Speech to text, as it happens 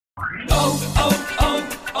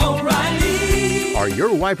O'Reilly. Are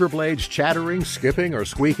your wiper blades chattering, skipping, or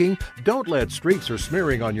squeaking? Don't let streaks or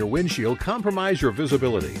smearing on your windshield compromise your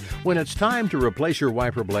visibility. When it's time to replace your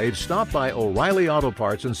wiper blades, stop by O'Reilly Auto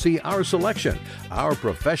Parts and see our selection. Our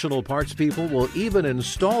professional parts people will even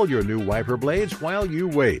install your new wiper blades while you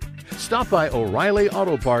wait. Stop by O'Reilly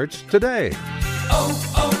Auto Parts today.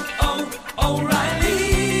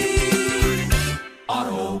 O'Reilly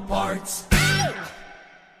Auto Parts.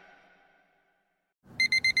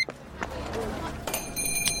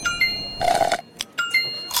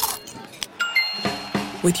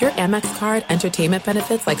 With your Amex card, entertainment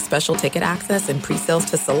benefits like special ticket access and pre-sales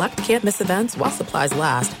to select can't-miss events while supplies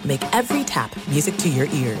last make every tap music to your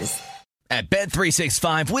ears. At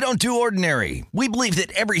Bet365, we don't do ordinary. We believe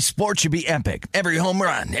that every sport should be epic. Every home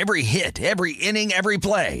run, every hit, every inning, every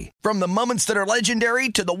play. From the moments that are legendary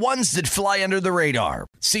to the ones that fly under the radar.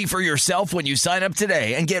 See for yourself when you sign up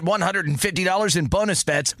today and get $150 in bonus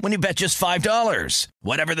bets when you bet just $5.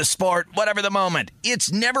 Whatever the sport, whatever the moment,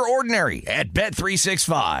 it's never ordinary at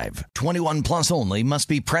Bet365. 21 plus only. Must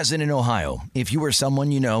be present in Ohio. If you or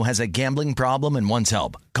someone you know has a gambling problem and wants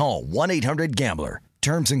help, call 1-800-GAMBLER.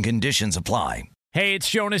 Terms and conditions apply. Hey, it's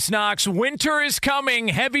Jonas Knox. Winter is coming.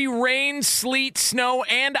 Heavy rain, sleet, snow,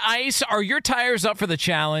 and ice. Are your tires up for the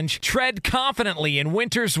challenge? Tread confidently in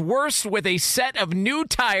winter's worst with a set of new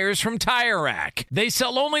tires from Tire Rack. They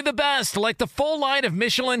sell only the best, like the full line of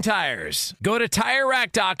Michelin tires. Go to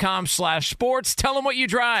TireRack.com/sports. Tell them what you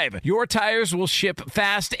drive. Your tires will ship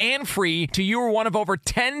fast and free to you or one of over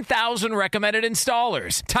 10,000 recommended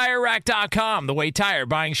installers. TireRack.com, the way tire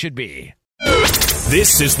buying should be.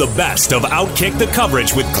 This is the best of Outkick the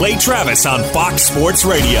Coverage with Clay Travis on Fox Sports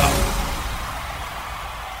Radio.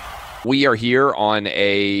 We are here on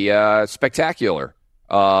a spectacular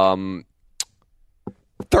Thursday.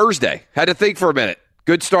 Had to think for a minute.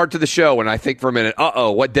 Good start to the show when I think for a minute,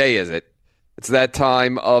 what day is it? It's that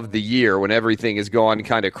time of the year when everything has gone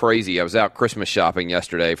kind of crazy. I was out Christmas shopping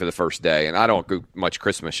yesterday for the first day, and I don't do much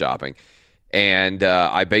Christmas shopping. And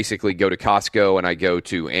I basically go to Costco and I go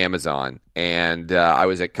to Amazon. And I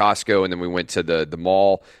was at Costco and then we went to the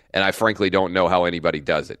mall. And I frankly don't know how anybody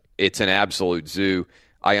does it. It's an absolute zoo.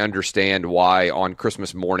 I understand why on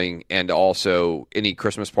Christmas morning and also any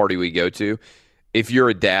Christmas party we go to, if you're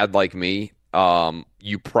a dad like me,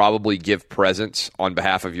 you probably give presents on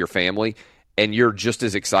behalf of your family. And you're just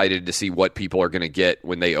as excited to see what people are going to get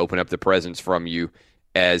when they open up the presents from you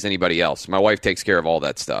as anybody else. My wife takes care of all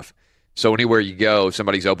that stuff. So anywhere you go,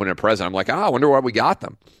 somebody's opening a present. I'm like, I wonder what we got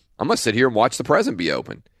them. I'm going to sit here and watch the present be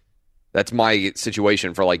opened. That's my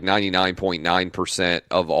situation for like 99.9%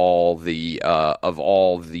 of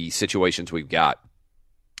all the situations we've got.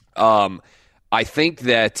 I think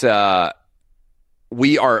that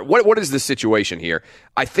we are. What is the situation here?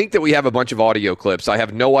 I think that we have a bunch of audio clips. I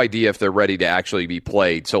have no idea if they're ready to actually be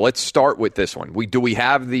played. So let's start with this one. Do we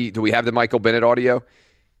have the Michael Bennett audio?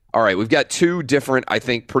 All right, we've got two different, I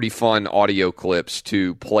think, pretty fun audio clips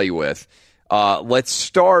to play with. Let's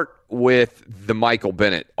start with the Michael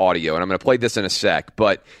Bennett audio, and I'm going to play this in a sec.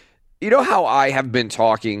 But you know how I have been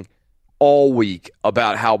talking all week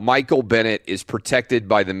about how Michael Bennett is protected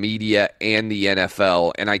by the media and the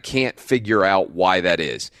NFL, and I can't figure out why that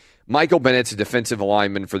is. Michael Bennett's a defensive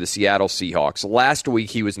lineman for the Seattle Seahawks. Last week,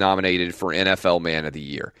 he was nominated for NFL Man of the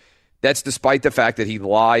Year. That's despite the fact that he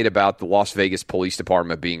lied about the Las Vegas Police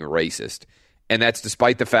Department being racist. And that's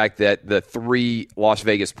despite the fact that the 3 Las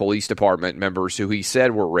Vegas Police Department members who he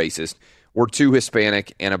said were racist were 2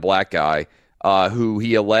 Hispanic and a black guy who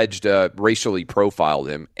he alleged racially profiled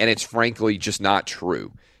him. And it's frankly just not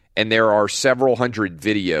true. And there are several hundred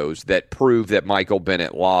videos that prove that Michael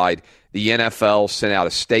Bennett lied. The NFL sent out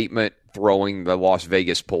a statement throwing the Las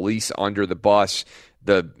Vegas police under the bus.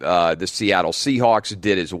 The Seattle Seahawks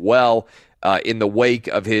did as well. In the wake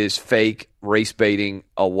of his fake race-baiting,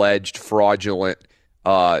 alleged fraudulent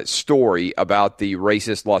story about the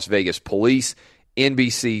racist Las Vegas police,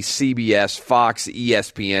 NBC, CBS, Fox,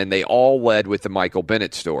 ESPN, they all led with the Michael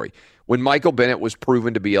Bennett story. When Michael Bennett was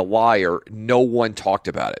proven to be a liar, no one talked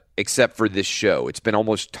about it except for this show. It's been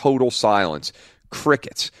almost total silence,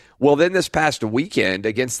 crickets. Well, then this past weekend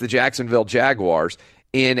against the Jacksonville Jaguars,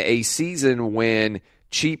 in a season when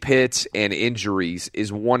cheap hits and injuries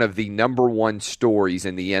is one of the number one stories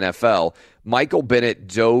in the NFL, Michael Bennett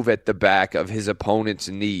dove at the back of his opponent's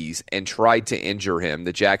knees and tried to injure him,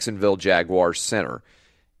 the Jacksonville Jaguars center.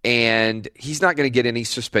 And he's not going to get any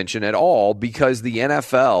suspension at all because the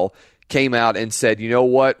NFL came out and said, you know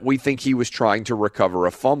what, we think he was trying to recover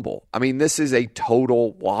a fumble. I mean, this is a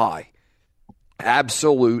total lie.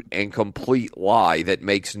 Absolute and complete lie that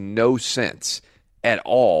makes no sense at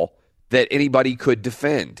all that anybody could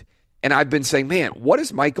defend. And I've been saying, man, what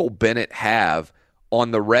does Michael Bennett have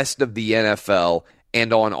on the rest of the NFL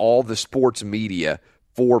and on all the sports media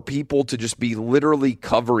for people to just be literally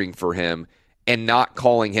covering for him and not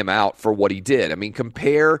calling him out for what he did? I mean,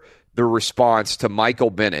 compare the response to Michael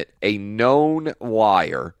Bennett, a known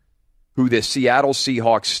liar who the Seattle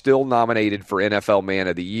Seahawks still nominated for NFL Man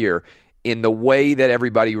of the Year, in the way that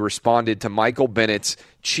everybody responded to Michael Bennett's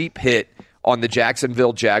cheap hit on the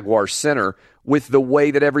Jacksonville Jaguars center with the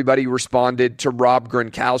way that everybody responded to Rob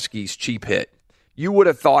Gronkowski's cheap hit. You would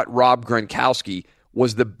have thought Rob Gronkowski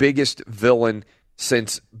was the biggest villain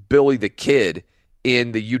since Billy the Kid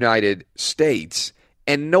in the United States,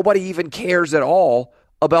 and nobody even cares at all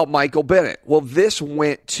about Michael Bennett. Well, this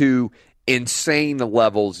went to insane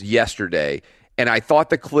levels yesterday, and I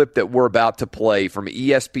thought the clip that we're about to play from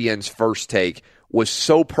ESPN's First Take was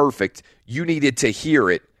so perfect, you needed to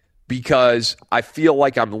hear it, because I feel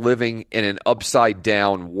like I'm living in an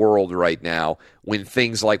upside-down world right now when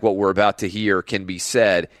things like what we're about to hear can be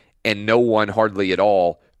said and no one hardly at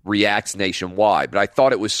all reacts nationwide. But I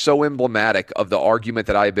thought it was so emblematic of the argument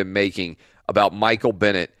that I have been making about Michael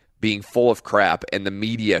Bennett being full of crap and the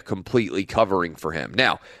media completely covering for him.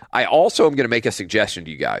 Now, I also am going to make a suggestion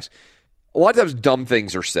to you guys. A lot of times dumb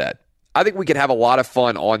things are said. I think we could have a lot of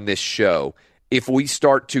fun on this show if we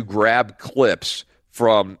start to grab clips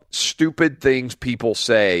from stupid things people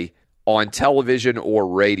say on television or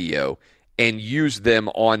radio and use them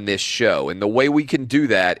on this show. And the way we can do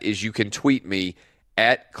that is you can tweet me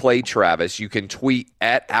at Clay Travis. You can tweet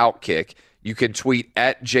at Outkick. You can tweet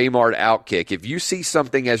at Jmart Outkick. If you see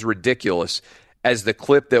something as ridiculous as the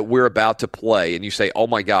clip that we're about to play and you say, oh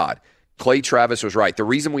my God, Clay Travis was right. The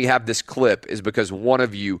reason we have this clip is because one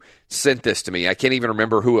of you sent this to me. I can't even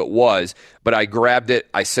remember who it was, but I grabbed it.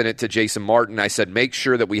 I sent it to Jason Martin. I said, make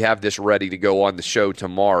sure that we have this ready to go on the show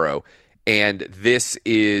tomorrow. And this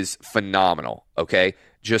is phenomenal, okay?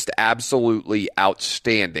 Just absolutely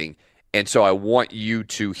outstanding. And so I want you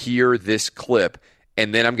to hear this clip,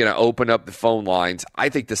 and then I'm going to open up the phone lines. I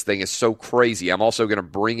think this thing is so crazy. I'm also going to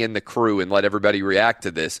bring in the crew and let everybody react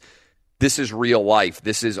to this. This is real life.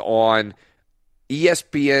 This is on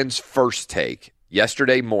ESPN's First Take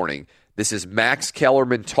yesterday morning. This is Max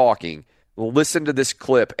Kellerman talking. Listen to this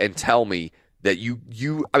clip and tell me that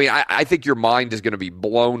I think your mind is going to be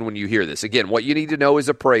blown when you hear this. Again, what you need to know as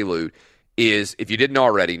a prelude is, if you didn't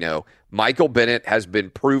already know, Michael Bennett has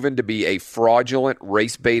been proven to be a fraudulent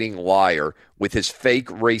race-baiting liar with his fake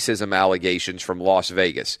racism allegations from Las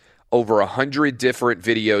Vegas. Over 100 different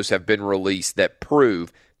videos have been released that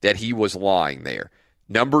prove that he was lying there.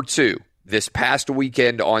 Number two, this past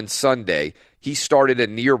weekend on Sunday, he started a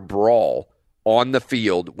near brawl on the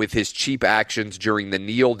field with his cheap actions during the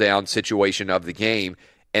kneel-down situation of the game,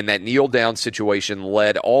 and that kneel-down situation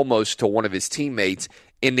led almost to one of his teammates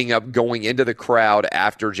ending up going into the crowd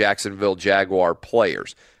after Jacksonville Jaguar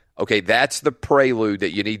players. Okay, that's the prelude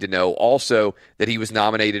that you need to know. Also, that he was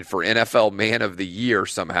nominated for NFL Man of the Year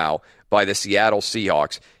somehow by the Seattle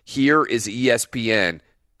Seahawks. Here is ESPN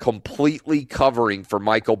completely covering for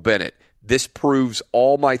Michael Bennett. This proves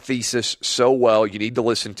all my thesis so well. You need to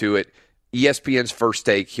listen to it. ESPN's First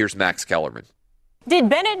Take. Here's Max Kellerman. Did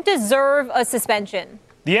Bennett deserve a suspension?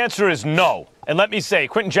 The answer is no. And let me say,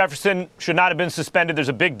 Quentin Jefferson should not have been suspended. There's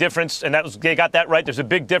a big difference, and they got that right. There's a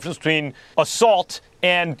big difference between assault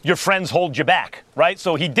and your friends hold you back, right?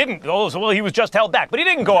 So he didn't. He was just held back, but he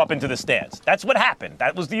didn't go up into the stands. That's what happened.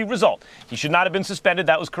 That was the result. He should not have been suspended.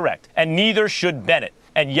 That was correct. And neither should Bennett.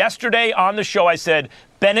 And yesterday on the show, I said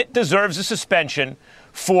Bennett deserves a suspension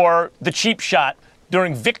for the cheap shot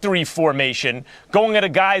during victory formation, going at a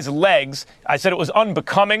guy's legs. I said it was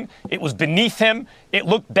unbecoming. It was beneath him. It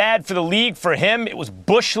looked bad for the league, for him. It was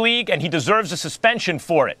Bush League, and he deserves a suspension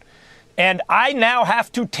for it. And I now have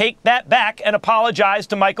to take that back and apologize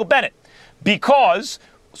to Michael Bennett, because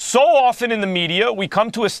so often in the media, we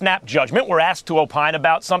come to a snap judgment. We're asked to opine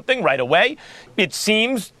about something right away. It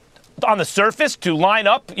seems on the surface to line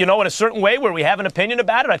up, in a certain way where we have an opinion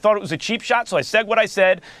about it. I thought it was a cheap shot, so I said what I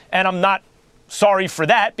said, and I'm not sorry for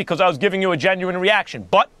that, because I was giving you a genuine reaction.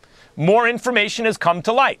 But more information has come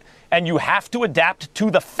to light, and you have to adapt to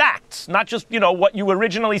the facts, not just, what you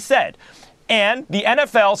originally said. And the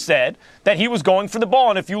NFL said that he was going for the ball,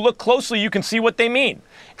 and if you look closely, you can see what they mean.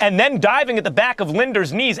 And then diving at the back of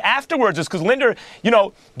Linder's knees afterwards is because Linder,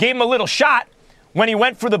 gave him a little shot when he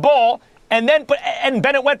went for the ball, and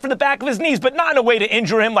Bennett went for the back of his knees, but not in a way to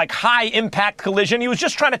injure him, like high-impact collision. He was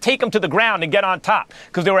just trying to take him to the ground and get on top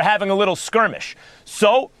because they were having a little skirmish.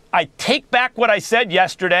 So I take back what I said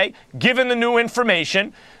yesterday, given the new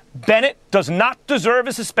information. Bennett does not deserve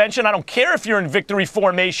a suspension. I don't care if you're in victory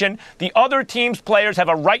formation. The other team's players have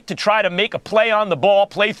a right to try to make a play on the ball,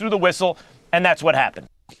 play through the whistle, and that's what happened.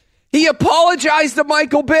 He apologized to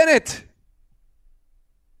Michael Bennett.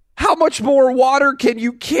 How much more water can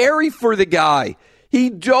you carry for the guy? He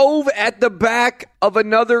dove at the back of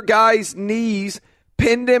another guy's knees,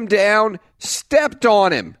 pinned him down, stepped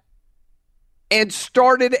on him, and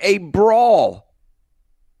started a brawl.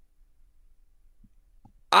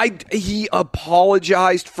 He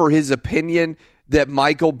apologized for his opinion that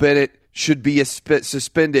Michael Bennett should be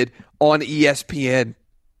suspended on ESPN.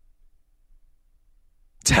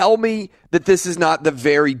 Tell me that this is not the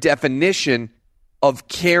very definition of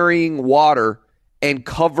carrying water and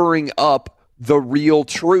covering up the real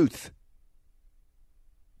truth.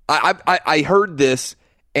 I heard this,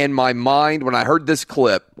 and my mind, when I heard this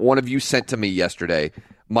clip, one of you sent to me yesterday,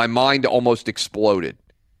 my mind almost exploded.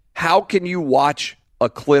 How can you watch a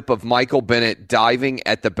clip of Michael Bennett diving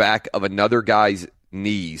at the back of another guy's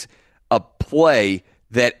knees, a play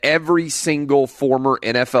that every single former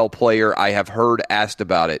NFL player I have heard asked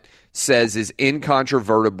about it says is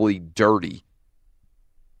incontrovertibly dirty,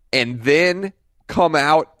 and then come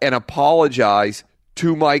out and apologize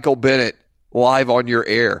to Michael Bennett live on your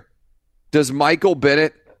air? Does Michael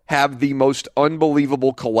Bennett have the most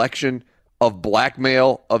unbelievable collection of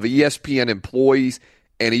blackmail of ESPN employees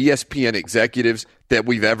and ESPN executives that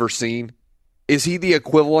we've ever seen? Is he the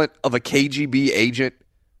equivalent of a KGB agent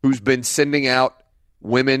who's been sending out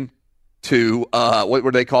women to, what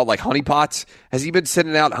were they called, like honeypots? Has he been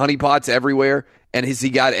sending out honeypots everywhere? And has he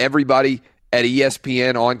got everybody at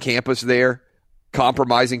ESPN on campus there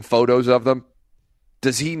compromising photos of them?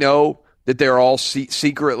 Does he know that they're all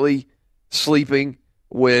secretly sleeping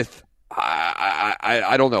with,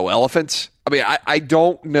 I don't know, elephants? I mean, I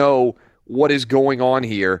don't know what is going on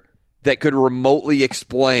here that could remotely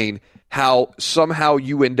explain how somehow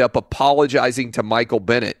you end up apologizing to Michael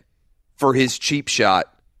Bennett for his cheap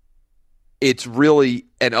shot. It's really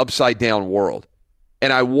an upside-down world.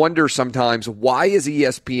 And I wonder sometimes, why is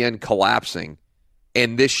ESPN collapsing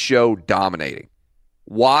and this show dominating?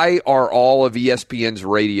 Why are all of ESPN's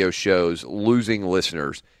radio shows losing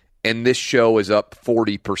listeners and this show is up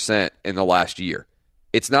 40% in the last year?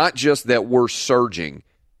 It's not just that we're surging,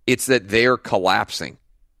 it's that they're collapsing.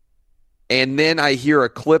 And then I hear a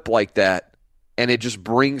clip like that, and it just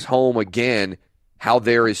brings home again how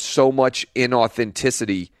there is so much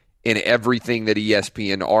inauthenticity in everything that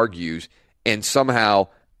ESPN argues, and somehow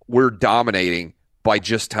we're dominating by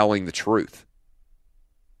just telling the truth.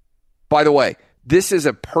 By the way, this is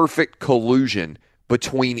a perfect collusion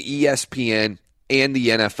between ESPN and the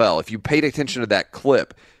NFL. If you paid attention to that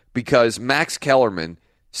clip, because Max Kellerman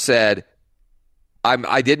said,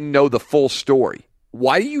 I didn't know the full story.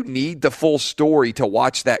 Why do you need the full story to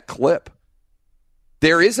watch that clip?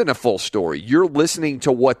 There isn't a full story. You're listening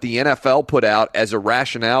to what the NFL put out as a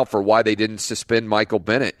rationale for why they didn't suspend Michael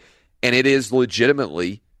Bennett, and it is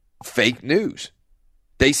legitimately fake news.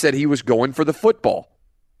 They said he was going for the football.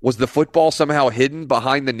 Was the football somehow hidden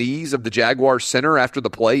behind the knees of the Jaguars center after the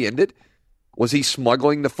play ended? Was he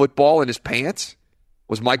smuggling the football in his pants?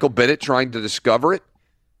 Was Michael Bennett trying to discover it?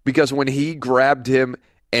 Because when he grabbed him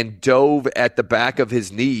and dove at the back of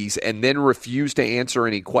his knees and then refused to answer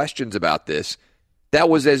any questions about this, that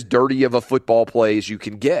was as dirty of a football play as you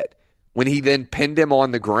can get. When he then pinned him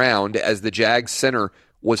on the ground as the Jags center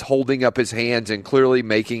was holding up his hands and clearly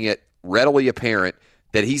making it readily apparent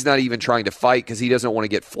that he's not even trying to fight because he doesn't want to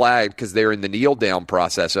get flagged because they're in the kneel-down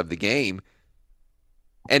process of the game,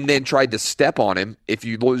 and then tried to step on him. If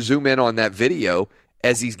you zoom in on that video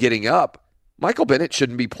as he's getting up, Michael Bennett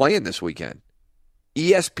shouldn't be playing this weekend.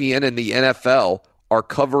 ESPN and the NFL are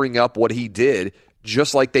covering up what he did,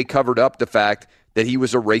 just like they covered up the fact that he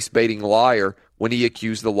was a race-baiting liar when he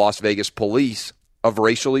accused the Las Vegas police of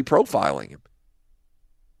racially profiling him.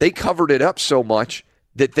 They covered it up so much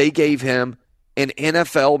that they gave him an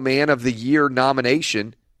NFL Man of the Year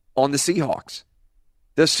nomination on the Seahawks.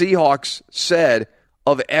 The Seahawks said,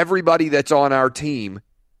 of everybody that's on our team,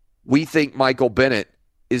 we think Michael Bennett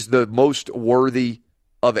is the most worthy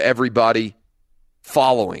of everybody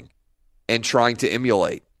following and trying to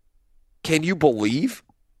emulate. Can you believe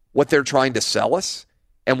what they're trying to sell us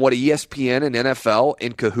and what ESPN and NFL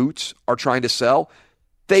in cahoots are trying to sell?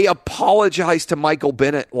 They apologized to Michael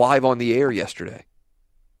Bennett live on the air yesterday.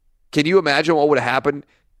 Can you imagine what would have happened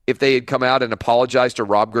if they had come out and apologized to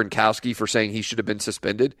Rob Gronkowski for saying he should have been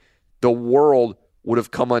suspended? The world would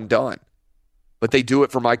have come undone. But they do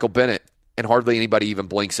it for Michael Bennett, and hardly anybody even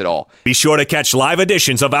blinks at all. Be sure to catch live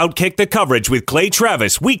editions of Outkick the Coverage with Clay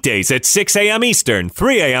Travis weekdays at 6 a.m. Eastern,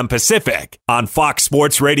 3 a.m. Pacific on Fox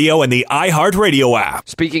Sports Radio and the iHeartRadio app.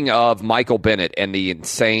 Speaking of Michael Bennett and the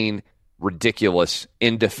insane, ridiculous,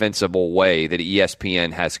 indefensible way that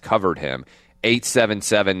ESPN has covered him,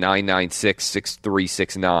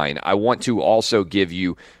 877-996-6369. I want to also give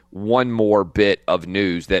you one more bit of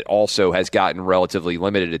news that also has gotten relatively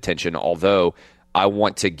limited attention, although I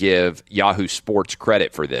want to give Yahoo Sports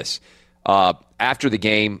credit for this. After the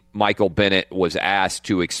game, Michael Bennett was asked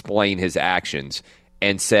to explain his actions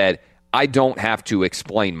and said, I don't have to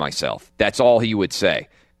explain myself. That's all he would say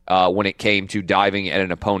when it came to diving at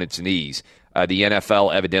an opponent's knees. The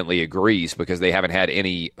NFL evidently agrees because they haven't had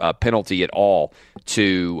any penalty at all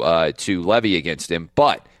to levy against him.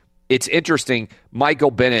 But it's interesting,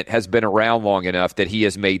 Michael Bennett has been around long enough that he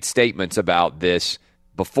has made statements about this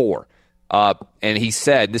before. And he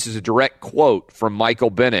said, this is a direct quote from Michael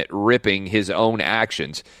Bennett ripping his own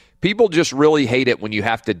actions. People just really hate it when you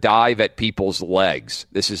have to dive at people's legs.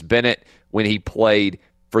 This is Bennett when he played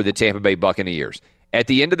for the Tampa Bay Buccaneers. At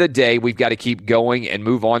the end of the day, we've got to keep going and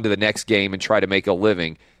move on to the next game and try to make a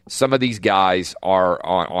living. Some of these guys are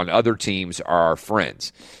on other teams are our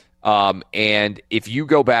friends. And if you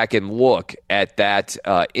go back and look at that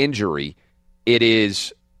injury, it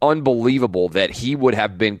is unbelievable that he would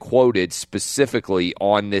have been quoted specifically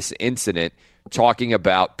on this incident talking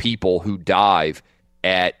about people who dive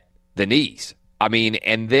at the knees. I mean,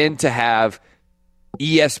 and then to have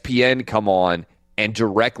ESPN come on and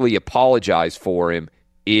directly apologize for him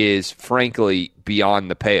is frankly beyond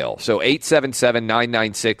the pale. So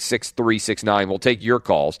 877-996-6369. We'll take your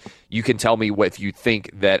calls. You can tell me if you think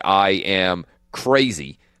that I am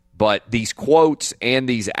crazy, but these quotes and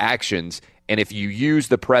these actions, and if you use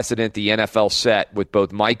the precedent the NFL set with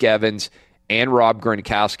both Mike Evans and Rob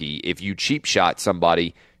Gronkowski, if you cheap shot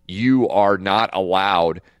somebody, you are not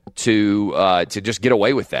allowed to just get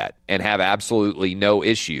away with that and have absolutely no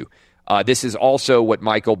issue. This is also what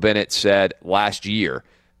Michael Bennett said last year.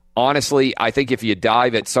 Honestly, I think if you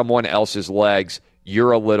dive at someone else's legs,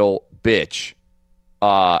 you're a little bitch.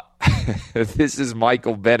 This is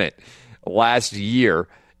Michael Bennett last year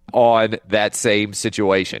on that same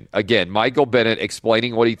situation. Again, Michael Bennett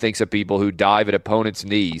explaining what he thinks of people who dive at opponents'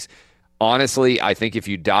 knees. Honestly, I think if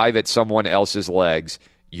you dive at someone else's legs,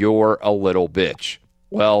 you're a little bitch.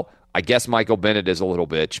 Well, I guess Michael Bennett is a little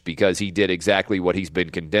bitch because he did exactly what he's been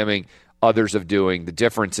condemning others of doing. The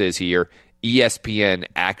difference is here, ESPN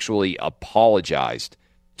actually apologized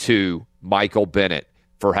to Michael Bennett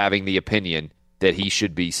for having the opinion that he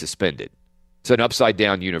should be suspended. It's an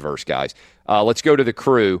upside-down universe, guys. Let's go to the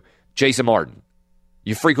crew. Jason Martin,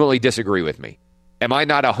 you frequently disagree with me. Am I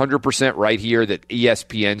not 100% right here that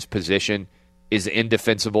ESPN's position is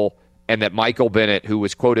indefensible and that Michael Bennett, who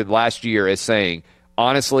was quoted last year as saying,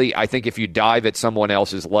 honestly, I think if you dive at someone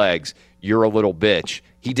else's legs, you're a little bitch.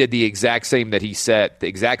 He did the exact same thing that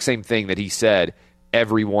he said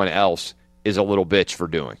everyone else is a little bitch for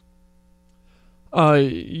doing.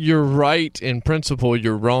 You're right in principle.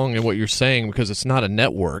 You're wrong in what you're saying because it's not a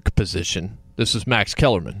network position. This is Max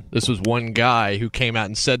Kellerman. This was one guy who came out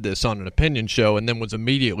and said this on an opinion show and then was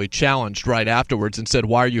immediately challenged right afterwards and said,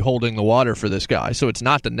 why are you holding the water for this guy? So it's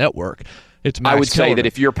not the network. It's Max I would Kellerman. say that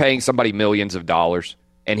if you're paying somebody millions of dollars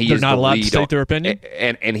and They're not allowed to state their opinion?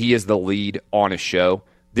 And he is the lead on a show,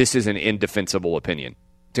 this is an indefensible opinion.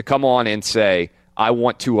 To come on and say, I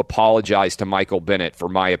want to apologize to Michael Bennett for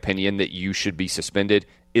my opinion that you should be suspended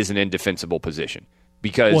is an indefensible position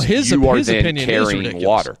because you are then carrying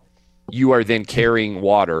water. You are then carrying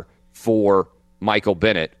water for Michael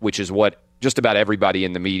Bennett, which is what just about everybody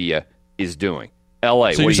in the media is doing. LA, so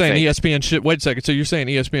what you're saying think? ESPN should wait a second. So you're saying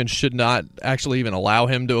ESPN should not actually even allow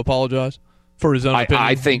him to apologize for his own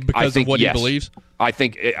opinion because of what yes. he believes? I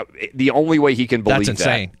think the only way he can believe That's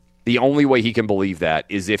insane. The only way he can believe that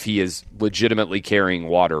is if he is legitimately carrying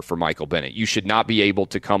water for Michael Bennett. You should not be able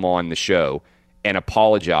to come on the show and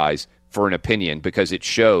apologize for an opinion because it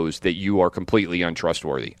shows that you are completely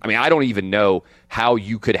untrustworthy. I mean, I don't even know how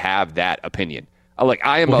you could have that opinion.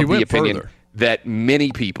 I am of the opinion that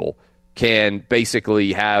many people can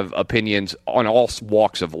basically have opinions on all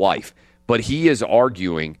walks of life, but he is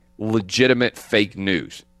arguing legitimate fake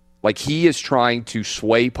news. Like he is trying to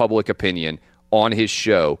sway public opinion on his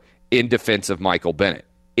show in defense of Michael Bennett.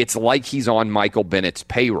 It's like he's on Michael Bennett's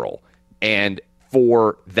payroll. And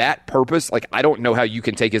for that purpose, I don't know how you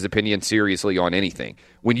can take his opinion seriously on anything.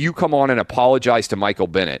 When you come on and apologize to Michael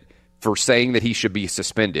Bennett for saying that he should be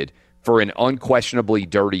suspended for an unquestionably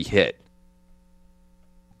dirty hit,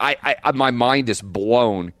 my mind is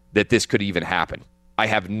blown that this could even happen. I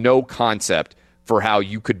have no concept for how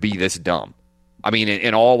you could be this dumb. I mean,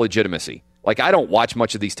 in all legitimacy. Like, I don't watch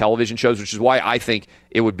much of these television shows, which is why I think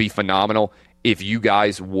it would be phenomenal if you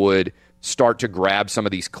guys would start to grab some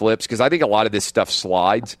of these clips, because I think a lot of this stuff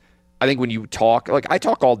slides. I think when you talk, like I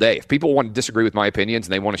talk all day. If people want to disagree with my opinions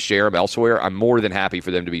and they want to share them elsewhere, I'm more than happy for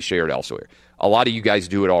them to be shared elsewhere. A lot of you guys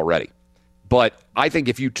do it already. But I think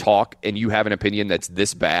if you talk and you have an opinion that's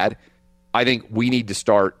this bad, I think we need to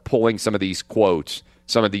start pulling some of these quotes,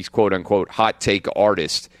 some of these quote-unquote hot take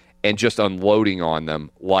artists, and just unloading on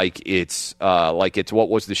them like it's what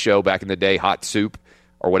was the show back in the day, Hot Soup,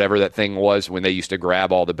 or whatever that thing was, when they used to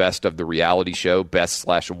grab all the best of the reality show,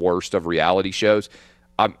 best/worst of reality shows.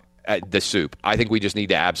 The Soup. I think we just need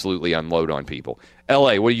to absolutely unload on people.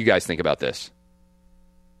 LA, what do you guys think about this?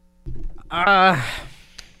 I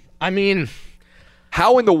mean,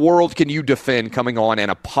 how in the world can you defend coming on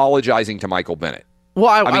and apologizing to Michael Bennett?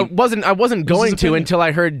 Well, I wasn't going to until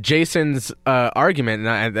I heard Jason's argument,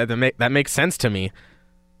 and that makes sense to me.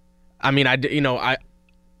 I mean,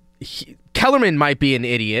 Kellerman might be an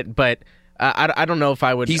idiot, but I don't know if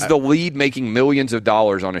I would. He's the lead, making millions of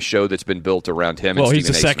dollars on a show that's been built around him. Well, and he's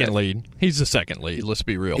the Stephen A. second Smith. lead. He's the second lead. Let's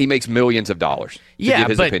be real. He makes millions of dollars. To give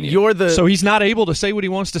his but opinion. you're the. So he's not able to say what he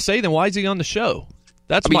wants to say. Then why is he on the show?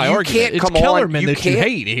 That's my you argument. Can't it's come Kellerman on. that you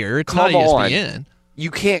hate here. It's not ESPN. You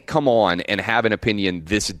can't come on and have an opinion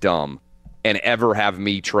this dumb and ever have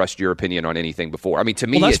me trust your opinion on anything before. I mean, to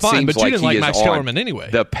me, that's it fine, seems but you like didn't he like is Max on Kellerman anyway.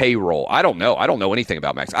 The payroll. I don't know. I don't know anything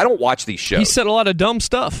about Max. I don't watch these shows. He said a lot of dumb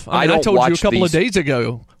stuff. I told you a couple of days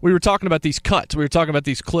ago, we were talking about these cuts. We were talking about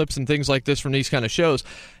these clips and things like this from these kind of shows.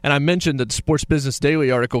 And I mentioned that the Sports Business Daily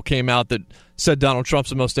article came out that said Donald Trump's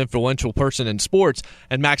the most influential person in sports.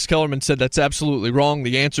 And Max Kellerman said that's absolutely wrong.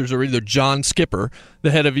 The answers are either John Skipper, the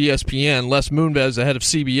head of ESPN, Les Moonves, the head of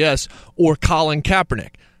CBS, or Colin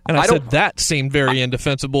Kaepernick. And I said that seemed very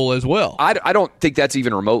indefensible as well. I don't think that's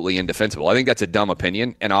even remotely indefensible. I think that's a dumb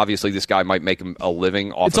opinion, and obviously this guy might make him a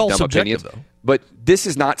living off of dumb opinions. Though. But this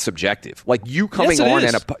is not subjective. Like you coming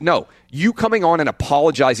you coming on and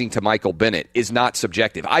apologizing to Michael Bennett is not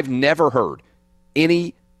subjective. I've never heard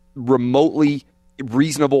any remotely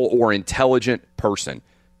reasonable or intelligent person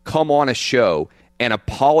come on a show and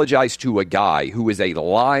apologize to a guy who is a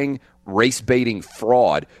lying, race-baiting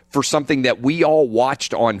fraud for something that we all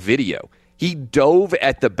watched on video. He dove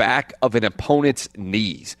at the back of an opponent's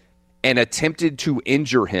knees and attempted to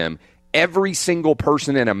injure him. Every single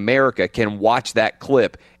person in America can watch that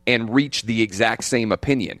clip and reach the exact same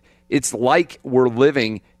opinion. It's like we're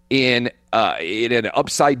living in an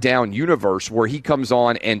upside-down universe where he comes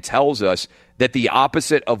on and tells us that the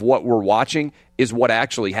opposite of what we're watching is what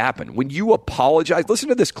actually happened. When you apologize, listen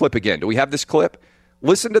to this clip again. Do we have this clip?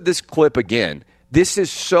 Listen to this clip again. This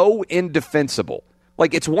is so indefensible.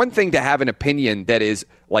 Like, it's one thing to have an opinion that is,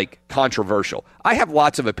 like, controversial. I have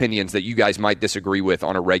lots of opinions that you guys might disagree with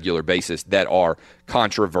on a regular basis that are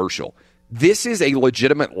controversial. This is a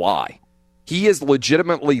legitimate lie. He is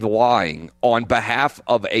legitimately lying on behalf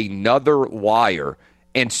of another liar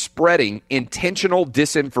and spreading intentional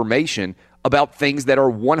disinformation about things that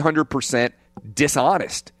are 100%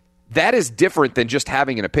 dishonest. That is different than just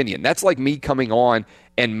having an opinion. That's like me coming on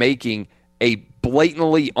and making a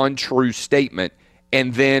blatantly untrue statement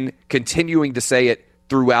and then continuing to say it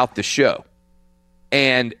throughout the show.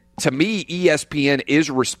 And to me, ESPN is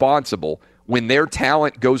responsible when their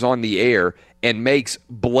talent goes on the air and makes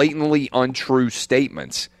blatantly untrue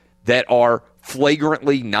statements that are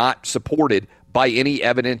flagrantly not supported by any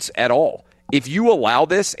evidence at all. If you allow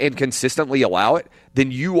this and consistently allow it,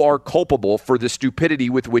 then you are culpable for the stupidity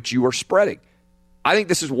with which you are spreading. I think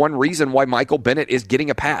this is one reason why Michael Bennett is getting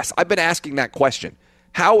a pass. I've been asking that question.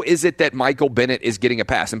 How is it that Michael Bennett is getting a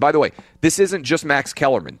pass? And by the way, this isn't just Max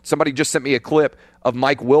Kellerman. Somebody just sent me a clip of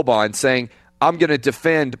Mike Wilbon saying, I'm going to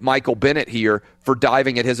defend Michael Bennett here for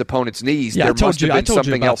diving at his opponent's knees. Yeah, there must have been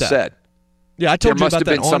something else said. Yeah, I told you about that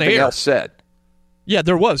on air. There must have been something else said. Yeah,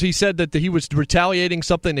 there was. He said that he was retaliating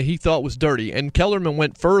something that he thought was dirty. And Kellerman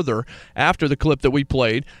went further after the clip that we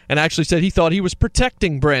played and actually said he thought he was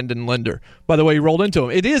protecting Brandon Linder by the way he rolled into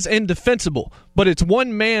him. It is indefensible, but it's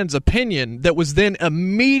one man's opinion that was then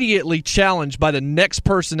immediately challenged by the next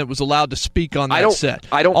person that was allowed to speak on that set.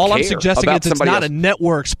 All I'm suggesting is it's not a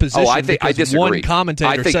network's position. I disagree. One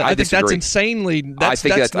commentator said. I think that's insanely. That's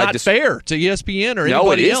not fair to ESPN or anybody else.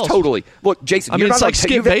 No, it is totally. Look, Jason, it's like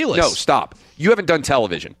Skip Bayless. No, stop. You haven't done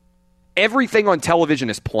television. Everything on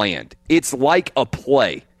television is planned. It's like a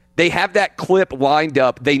play. They have that clip lined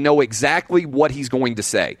up. They know exactly what he's going to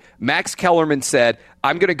say. Max Kellerman said,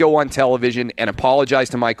 I'm going to go on television and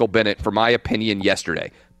apologize to Michael Bennett for my opinion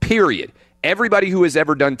yesterday. Period. Everybody who has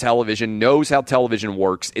ever done television knows how television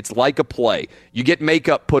works. It's like a play. You get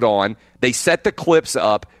makeup put on. They set the clips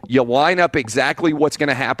up. You line up exactly what's going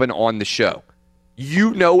to happen on the show.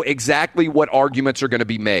 You know exactly what arguments are going to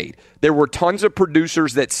be made. There were tons of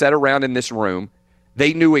producers that sat around in this room.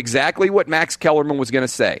 They knew exactly what Max Kellerman was going to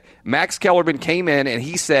say. Max Kellerman came in and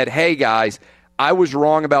he said, hey, guys, I was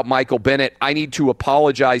wrong about Michael Bennett. I need to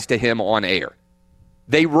apologize to him on air.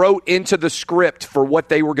 They wrote into the script for what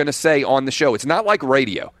they were going to say on the show. It's not like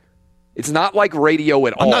radio. It's not like radio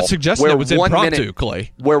at all. I'm not suggesting it was impromptu,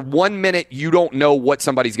 Clay. Where 1 minute you don't know what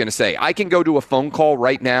somebody's going to say. I can go to a phone call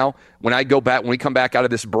right now when we come back out of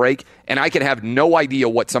this break, and I can have no idea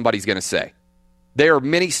what somebody's going to say. There are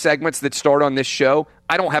many segments that start on this show.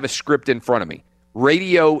 I don't have a script in front of me.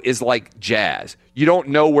 Radio is like jazz. You don't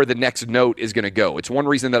know where the next note is going to go. It's one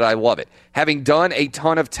reason that I love it. Having done a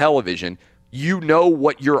ton of television, you know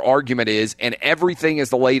what your argument is, and everything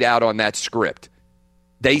is laid out on that script.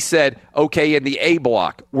 They said, okay, in the A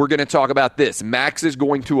block, we're going to talk about this. Max is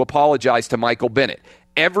going to apologize to Michael Bennett.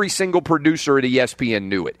 Every single producer at ESPN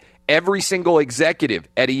knew it. Every single executive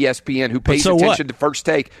at ESPN who pays attention to First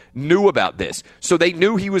Take knew about this. So they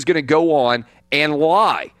knew he was going to go on and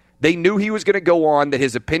lie. They knew he was going to go on, that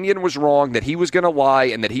his opinion was wrong, that he was going to lie,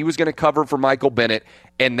 and that he was going to cover for Michael Bennett,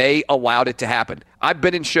 and they allowed it to happen. I've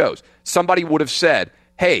been in shows. Somebody would have said,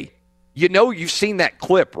 hey, you've seen that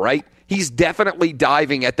clip, right? He's definitely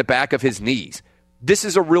diving at the back of his knees. This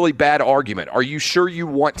is a really bad argument. Are you sure you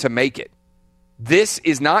want to make it? This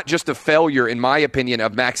is not just a failure, in my opinion,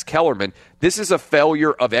 of Max Kellerman. This is a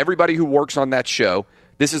failure of everybody who works on that show.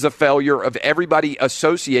 This is a failure of everybody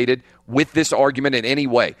associated with this argument in any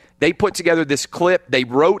way. They put together this clip. They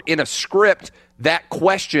wrote in a script that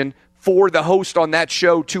question for the host on that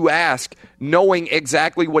show to ask, knowing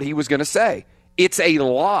exactly what he was going to say. It's a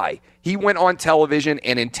lie. He went on television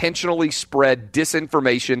and intentionally spread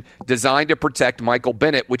disinformation designed to protect Michael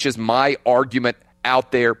Bennett, which is my argument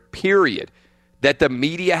out there, period. That the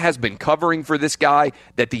media has been covering for this guy,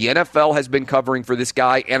 that the NFL has been covering for this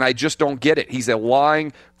guy, and I just don't get it. He's a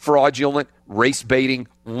lying, fraudulent, race-baiting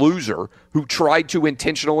loser who tried to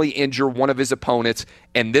intentionally injure one of his opponents,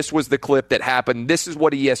 and this was the clip that happened. This is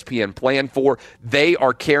what ESPN planned for. They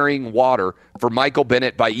are carrying water for Michael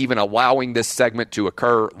Bennett by even allowing this segment to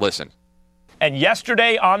occur. Listen. And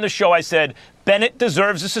yesterday on the show I said Bennett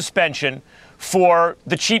deserves a suspension for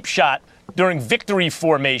the cheap shot during victory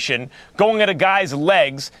formation, going at a guy's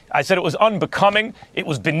legs. I said it was unbecoming. It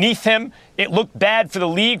was beneath him. It looked bad for the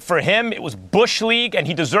league, for him. It was Bush League, and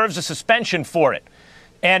he deserves a suspension for it.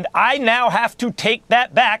 And I now have to take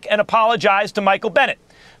that back and apologize to Michael Bennett,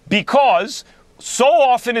 because so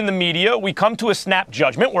often in the media we come to a snap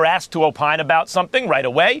judgment. We're asked to opine about something right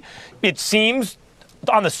away. It seems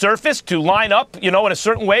on the surface to line up, in a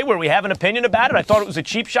certain way where we have an opinion about it. I thought it was a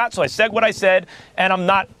cheap shot, so I said what I said, and I'm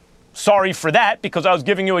not sorry for that, because I was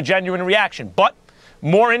giving you a genuine reaction. But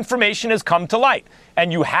more information has come to light,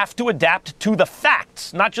 and you have to adapt to the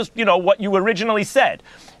facts, not just, what you originally said.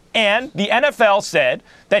 And the NFL said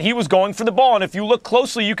that he was going for the ball, and if you look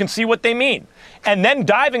closely, you can see what they mean. And then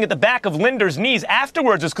diving at the back of Linder's knees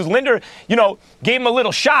afterwards is because Linder, gave him a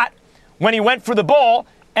little shot when he went for the ball,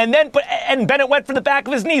 and Bennett went for the back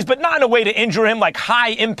of his knees, but not in a way to injure him, like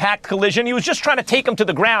high-impact collision. He was just trying to take him to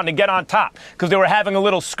the ground and get on top because they were having a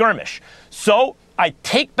little skirmish. So I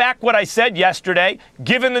take back what I said yesterday,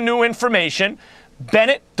 given the new information.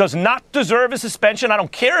 Bennett does not deserve a suspension. I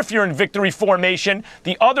don't care if you're in victory formation.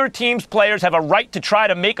 The other team's players have a right to try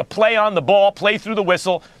to make a play on the ball, play through the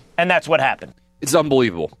whistle, and that's what happened. It's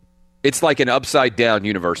unbelievable. It's like an upside-down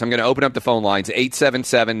universe. I'm going to open up the phone lines,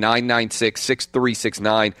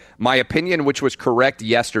 877-996-6369. My opinion, which was correct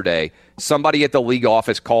yesterday, somebody at the league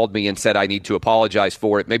office called me and said I need to apologize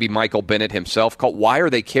for it. Maybe Michael Bennett himself called. Why are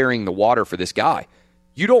they carrying the water for this guy?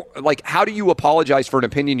 You don't, how do you apologize for an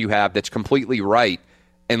opinion you have that's completely right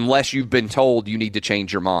unless you've been told you need to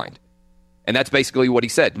change your mind? And that's basically what he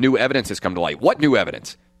said. New evidence has come to light. What new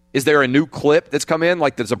evidence? Is there a new clip that's come in,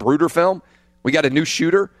 like the Zapruder film? We got a new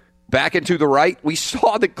shooter? Back and to the right, we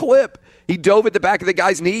saw the clip. He dove at the back of the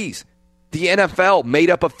guy's knees. The NFL made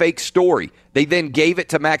up a fake story. They then gave it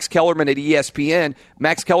to Max Kellerman at ESPN.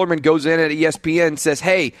 Max Kellerman goes in at ESPN and says,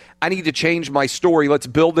 hey, I need to change my story. Let's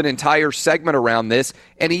build an entire segment around this.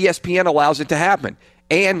 And ESPN allows it to happen.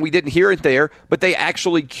 And we didn't hear it there, but they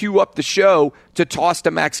actually cue up the show to toss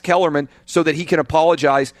to Max Kellerman so that he can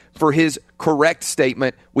apologize for his correct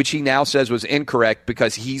statement, which he now says was incorrect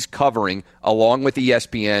because he's covering, along with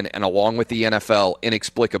ESPN and along with the NFL,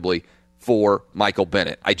 inexplicably, for Michael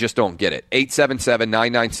Bennett. I just don't get it.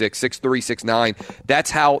 877-996-6369.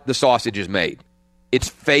 That's how the sausage is made. It's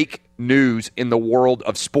fake news in the world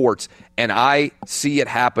of sports, and I see it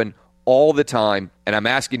happen all the time, and I'm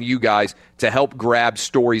asking you guys to help grab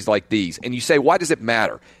stories like these. And you say, why does it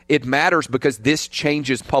matter? It matters because this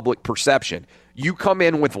changes public perception. You come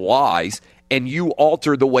in with lies, and you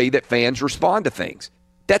alter the way that fans respond to things.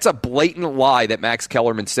 That's a blatant lie that Max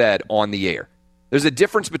Kellerman said on the air. There's a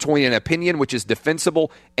difference between an opinion which is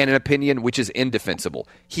defensible and an opinion which is indefensible.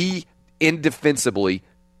 He indefensibly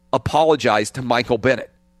apologized to Michael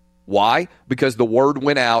Bennett. Why? Because the word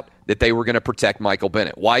went out that they were going to protect Michael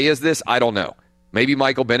Bennett. Why is this? I don't know. Maybe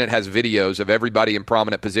Michael Bennett has videos of everybody in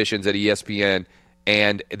prominent positions at ESPN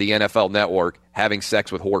and the NFL Network having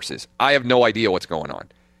sex with horses. I have no idea what's going on.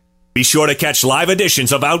 Be sure to catch live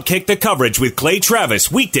editions of Outkick the Coverage with Clay Travis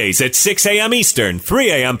weekdays at 6 a.m. Eastern,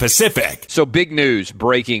 3 a.m. Pacific. So big news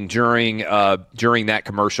breaking during that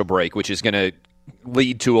commercial break, which is going to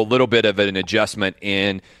lead to a little bit of an adjustment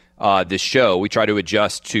in the show. We try to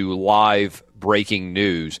adjust to live breaking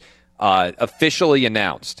news. Officially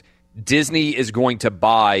announced, Disney is going to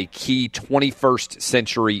buy key 21st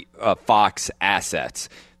Century Fox assets.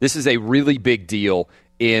 This is a really big deal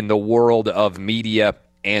in the world of media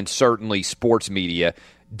and certainly sports media.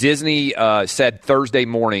 Disney said Thursday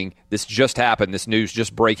morning, this just happened, this news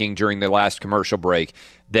just breaking during the last commercial break,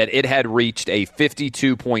 that it had reached a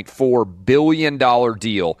 $52.4 billion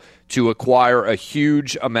deal to acquire a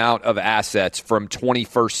huge amount of assets from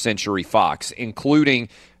 21st Century Fox, including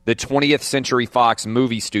the 20th Century Fox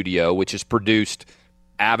movie studio, which has produced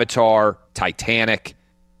Avatar, Titanic,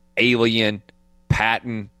 Alien,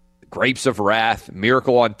 Patton, Grapes of Wrath,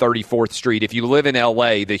 Miracle on 34th Street. If you live in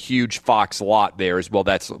L.A., the huge Fox lot there is, well,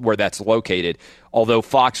 that's where that's located, although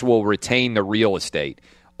Fox will retain the real estate.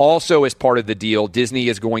 Also, as part of the deal, Disney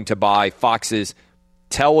is going to buy Fox's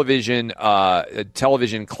television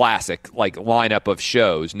classic like lineup of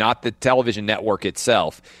shows, not the television network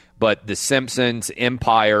itself, but The Simpsons,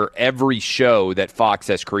 Empire, every show that Fox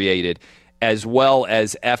has created, as well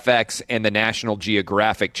as FX and the National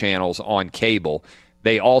Geographic channels on cable.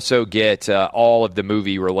 They also get all of the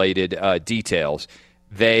movie-related details.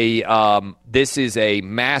 This is a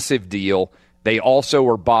massive deal. They also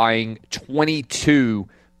are buying 22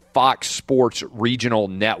 Fox Sports regional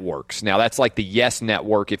networks. Now, that's like the Yes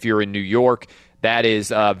Network if you're in New York. That is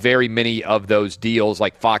very many of those deals,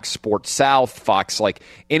 like Fox Sports South, Fox, like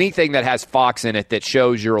anything that has Fox in it that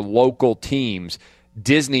shows your local teams.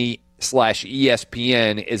 Disney/ESPN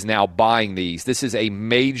is now buying these. This is a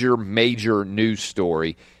major, major news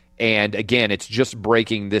story. And again, it's just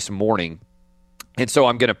breaking this morning. And so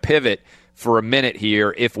I'm going to pivot for a minute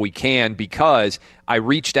here, if we can, because I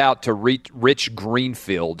reached out to Rich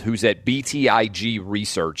Greenfield, who's at BTIG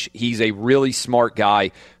Research. He's a really smart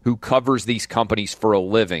guy who covers these companies for a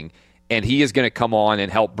living, and he is going to come on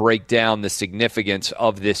and help break down the significance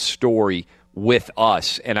of this story with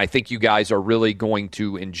us. And I think you guys are really going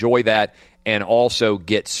to enjoy that and also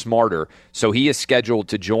get smarter. So he is scheduled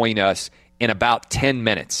to join us in about 10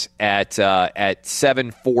 minutes at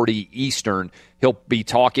 7:40 Eastern. He'll be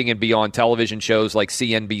talking and be on television shows like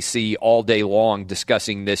CNBC all day long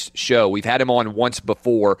discussing this show. We've had him on once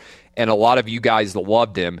before, and a lot of you guys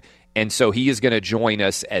loved him. And so he is going to join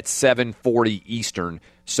us at 7:40 Eastern.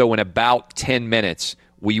 So in about 10 minutes,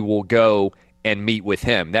 we will go and meet with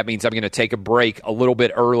him. That means I'm going to take a break a little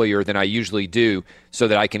bit earlier than I usually do so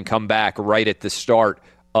that I can come back right at the start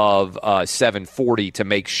of 7:40 to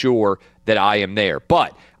make sure that I am there.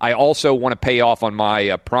 But I also want to pay off on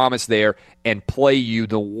my promise there and play you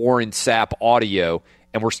the Warren Sapp audio,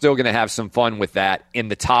 and we're still going to have some fun with that in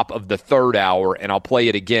the top of the third hour, and I'll play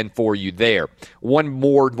it again for you there. One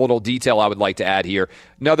more little detail I would like to add here.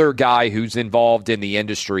 Another guy who's involved in the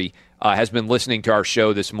industry has been listening to our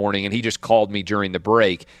show this morning, and he just called me during the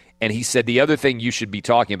break, and he said the other thing you should be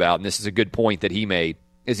talking about, and this is a good point that he made,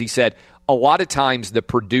 is he said a lot of times the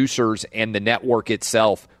producers and the network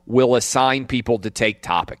itself will assign people to take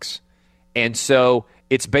topics. And so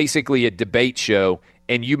it's basically a debate show,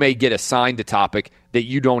 and you may get assigned a topic that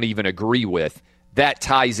you don't even agree with. That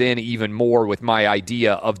ties in even more with my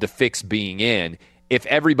idea of the fix being in. If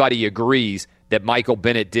everybody agrees that Michael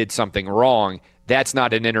Bennett did something wrong, that's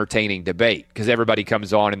not an entertaining debate because everybody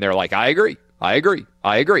comes on and they're like, I agree.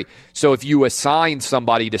 So if you assign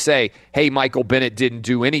somebody to say, hey, Michael Bennett didn't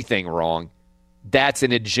do anything wrong, that's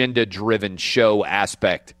an agenda-driven show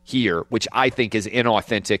aspect here, which I think is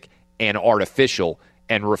inauthentic and artificial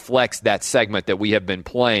and reflects that segment that we have been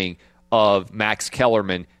playing of Max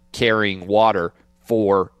Kellerman carrying water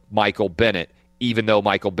for Michael Bennett, even though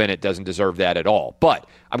Michael Bennett doesn't deserve that at all. But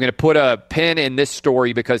I'm going to put a pin in this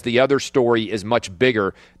story because the other story is much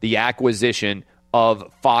bigger, the acquisition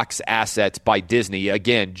of Fox assets by Disney.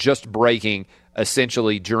 Again, just breaking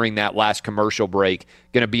essentially during that last commercial break.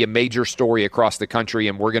 Going to be a major story across the country,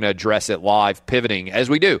 and we're going to address it live, pivoting as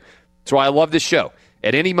we do. That's why I love this show.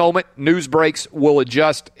 At any moment, news breaks, we'll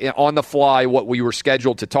adjust on the fly what we were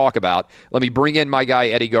scheduled to talk about. Let me bring in my guy,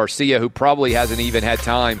 Eddie Garcia, who probably hasn't even had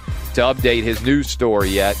time to update his news story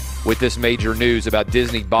yet with this major news about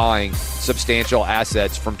Disney buying substantial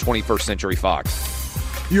assets from 21st Century Fox.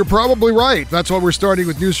 You're probably right. That's why we're starting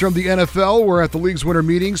with news from the NFL, where at the league's winter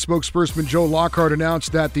meeting, spokesperson Joe Lockhart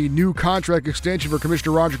announced that the new contract extension for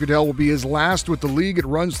Commissioner Roger Goodell will be his last with the league. It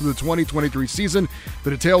runs through the 2023 season.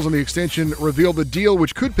 The details on the extension reveal the deal,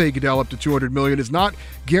 which could pay Goodell up to $200 million, is not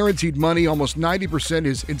guaranteed money. Almost 90%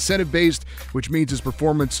 is incentive-based, which means his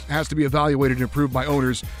performance has to be evaluated and approved by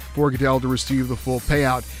owners for Goodell to receive the full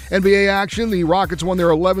payout. NBA action, the Rockets won their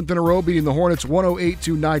 11th in a row, beating the Hornets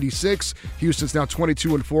 108-96. Houston's now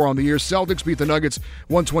 22-4 on the year. Celtics beat the Nuggets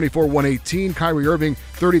 124-118. Kyrie Irving,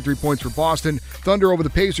 33 points for Boston. Thunder over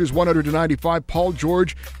the Pacers, 100-95. Paul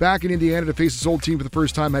George back in Indiana to face his old team for the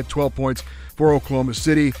first time, had 12 points for Oklahoma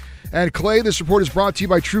City. And Clay, this report is brought to you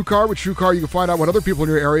by TrueCar. With TrueCar, you can find out what other people in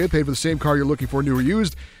your area paid for the same car you're looking for, new or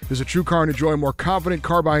used. Visit TrueCar and enjoy a more confident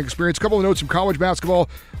car buying experience. A couple of notes from college basketball.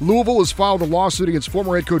 Louisville has filed a lawsuit against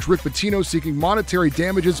former head coach Rick Pitino seeking monetary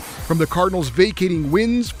damages from the Cardinals vacating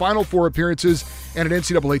wins, Final Four appearances, and an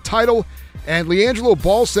NCAA title. And LiAngelo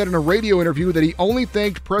Ball said in a radio interview that he only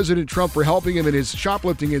thanked President Trump for helping him in his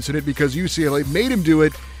shoplifting incident because UCLA made him do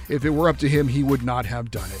it. If it were up to him, he would not have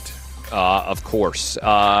done it. Of course.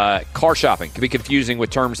 Car shopping can be confusing with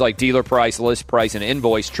terms like dealer price, list price, and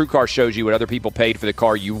invoice. TrueCar shows you what other people paid for the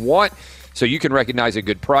car you want, so you can recognize a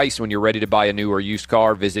good price when you're ready to buy a new or used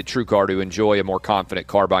car. Visit TrueCar to enjoy a more confident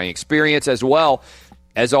car buying experience as well.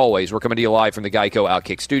 As always, we're coming to you live from the Geico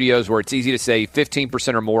Outkick Studios, where it's easy to save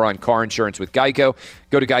 15% or more on car insurance with Geico.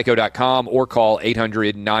 Go to geico.com or call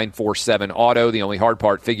 800-947-AUTO. The only hard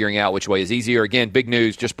part, figuring out which way is easier. Again, big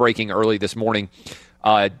news just breaking early this morning.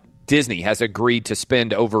 Disney has agreed to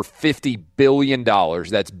spend over $50 billion,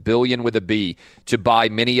 that's billion with a B, to buy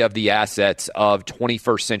many of the assets of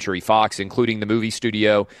 21st Century Fox, including the movie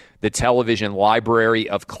studio, the television library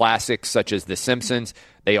of classics such as The Simpsons.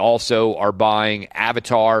 They also are buying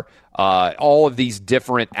Avatar, all of these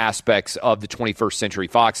different aspects of the 21st Century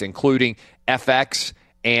Fox, including FX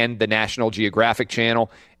and the National Geographic Channel.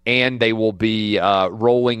 And they will be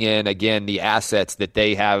rolling in, again, the assets that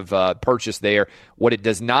they have purchased there. What it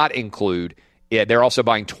does not include, they're also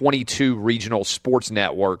buying 22 regional sports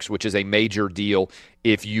networks, which is a major deal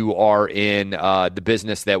if you are in the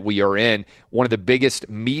business that we are in. One of the biggest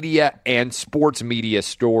media and sports media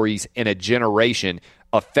stories in a generation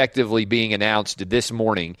effectively being announced this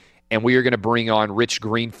morning. And we are going to bring on Rich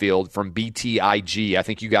Greenfield from BTIG. I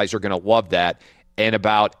think you guys are going to love that in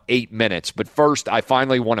about 8 minutes. But first, I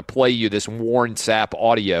finally want to play you this Warren Sapp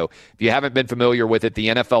audio. If you haven't been familiar with it, the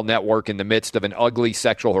NFL Network in the midst of an ugly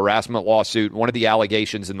sexual harassment lawsuit. One of the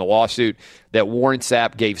allegations in the lawsuit that Warren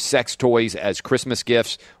Sapp gave sex toys as Christmas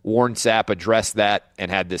gifts. Warren Sapp addressed that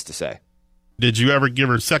and had this to say. Did you ever give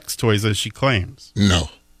her sex toys as she claims? No.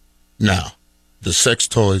 The sex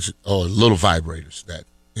toys are little vibrators that,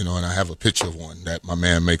 and I have a picture of one that my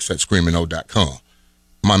man makes at screamino.com.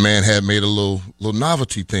 My man had made a little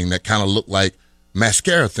novelty thing that kind of looked like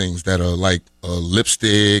mascara things that are like a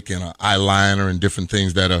lipstick and an eyeliner and different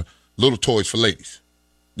things that are little toys for ladies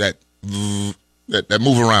that move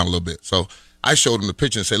around a little bit. So I showed him the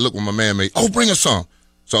picture and said, look what my man made. Oh, bring us some.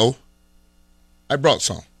 So I brought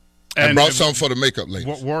some. I brought some for the makeup ladies.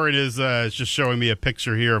 What Warren is just showing me a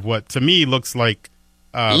picture here of what to me looks like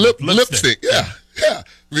lipstick. Yeah,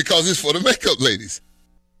 because it's for the makeup ladies.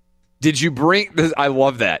 Did you bring this? I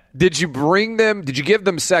love that. Did you bring them? Did you give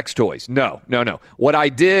them sex toys? No. What I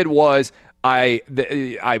did was I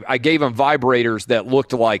gave them vibrators that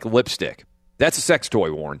looked like lipstick. That's a sex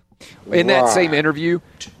toy, Warren. In that same interview,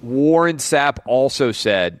 Warren Sapp also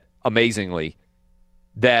said, amazingly,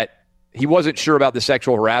 that he wasn't sure about the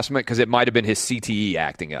sexual harassment because it might have been his CTE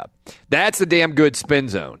acting up. That's the damn good spin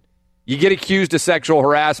zone. You get accused of sexual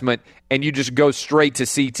harassment, and you just go straight to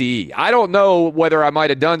CTE. I don't know whether I might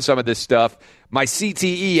have done some of this stuff. My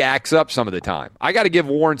CTE acts up some of the time. I got to give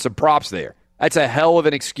Warren some props there. That's a hell of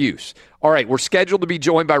an excuse. All right, we're scheduled to be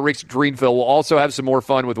joined by Rich Greenfield. We'll also have some more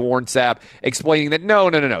fun with Warren Sapp explaining that,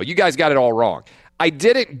 no, you guys got it all wrong. I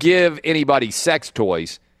didn't give anybody sex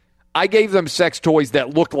toys. I gave them sex toys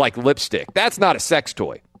that looked like lipstick. That's not a sex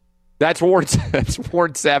toy. That's Warren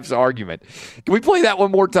Sapp's argument. Can we play that one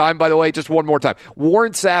more time, by the way? Just one more time.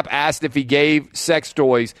 Warren Sapp asked if he gave sex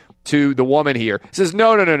toys to the woman here. Says,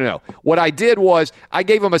 no. What I did was I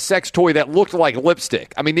gave him a sex toy that looked like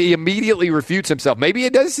lipstick. I mean, he immediately refutes himself. Maybe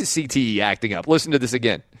it does his CTE acting up. Listen to this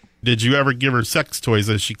again. Did you ever give her sex toys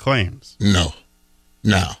as she claims? No.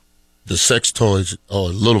 Now, the sex toys are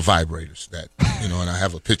little vibrators that, and I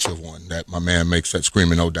have a picture of one that my man makes at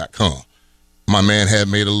screamino.com. My man had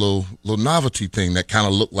made a little novelty thing that kind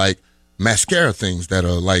of looked like mascara things that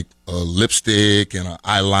are like a lipstick and an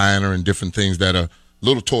eyeliner and different things that are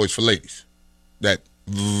little toys for ladies that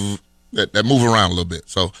move around a little bit.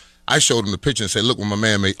 So I showed him the picture and said, look what my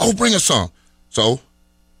man made. Oh, bring us some. So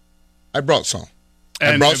I brought some.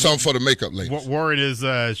 I brought some for the makeup ladies. What Warren is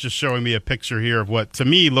just showing me a picture here of what to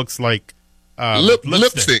me looks like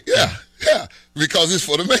lipstick. Yeah, because it's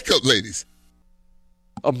for the makeup ladies.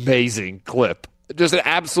 Amazing clip. Just an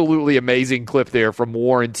absolutely amazing clip there from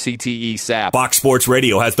Warren CTE Sapp. Fox Sports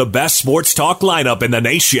Radio has the best sports talk lineup in the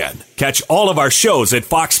nation. Catch all of our shows at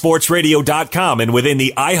foxsportsradio.com and within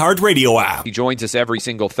the iHeartRadio app. He joins us every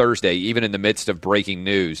single Thursday, even in the midst of breaking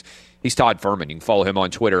news. He's Todd Furman. You can follow him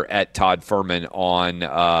on Twitter at Todd Furman on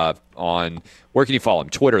where can you follow him?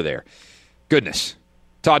 Twitter there. Goodness.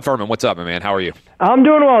 Todd Furman, what's up, my man? How are you? I'm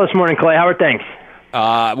doing well this morning, Clay. How are things?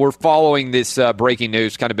 We're following this breaking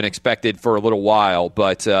news. Kind of been expected for a little while,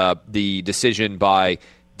 but the decision by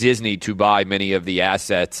Disney to buy many of the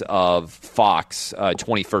assets of Fox,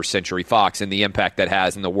 21st Century Fox, and the impact that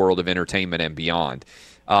has in the world of entertainment and beyond.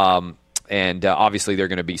 And obviously there are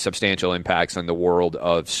going to be substantial impacts on the world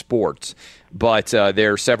of sports. But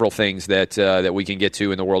there are several things that we can get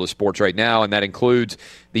to in the world of sports right now, and that includes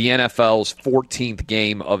the NFL's 14th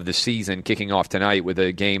game of the season kicking off tonight with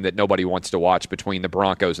a game that nobody wants to watch between the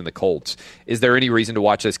Broncos and the Colts. Is there any reason to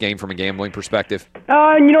watch this game from a gambling perspective?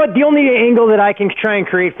 You know what? The only angle that I can try and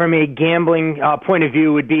create from a gambling point of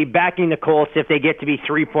view would be backing the Colts if they get to be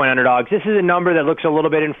 3-point underdogs. This is a number that looks a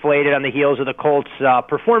little bit inflated on the heels of the Colts'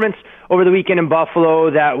 performance over the weekend in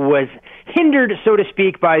Buffalo that was hindered, so to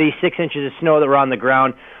speak, by the 6 inches of snow that were on the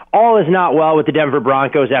ground. All is not well with the Denver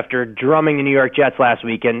Broncos after drumming the New York Jets last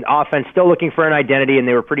weekend. Offense still looking for an identity, and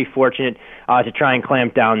they were pretty fortunate to try and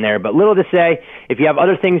clamp down there. But little to say, if you have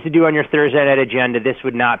other things to do on your Thursday night agenda, this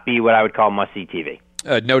would not be what I would call must-see TV.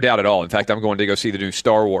 No doubt at all. In fact, I'm going to go see the new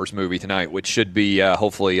Star Wars movie tonight, which should be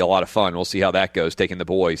hopefully a lot of fun. We'll see how that goes, taking the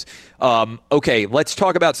boys. Okay, let's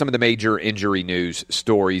talk about some of the major injury news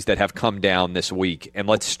stories that have come down this week. And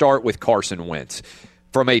let's start with Carson Wentz.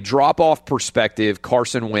 From a drop-off perspective,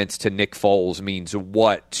 Carson Wentz to Nick Foles means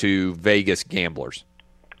what to Vegas gamblers?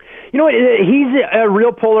 You know what? He's a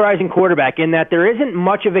real polarizing quarterback in that there isn't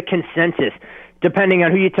much of a consensus depending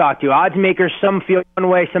on who you talk to. Odds makers, some feel one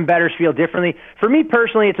way, some bettors feel differently. For me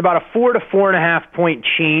personally, it's about a 4 to 4.5 point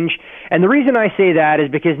change. And the reason I say that is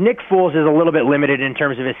because Nick Foles is a little bit limited in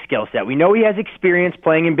terms of his skill set. We know he has experience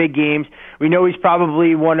playing in big games. We know he's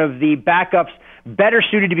probably one of the backups better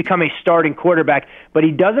suited to become a starting quarterback, but he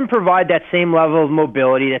doesn't provide that same level of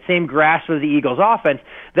mobility, that same grasp of the Eagles' offense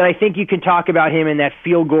that I think you can talk about him in that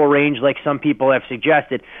field goal range like some people have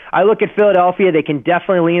suggested. I look at Philadelphia. They can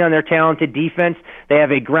definitely lean on their talented defense. They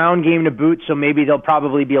have a ground game to boot, so maybe they'll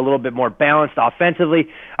probably be a little bit more balanced offensively.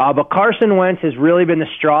 But Carson Wentz has really been the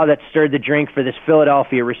straw that stirred the drink for this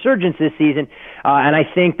Philadelphia resurgence this season. And I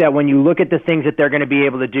think that when you look at the things that they're going to be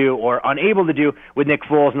able to do or unable to do with Nick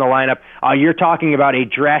Foles in the lineup, you're talking about a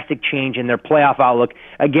drastic change in their playoff outlook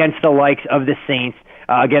against the likes of the Saints,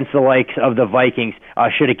 against the likes of the Vikings,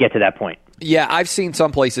 should it get to that point. Yeah, I've seen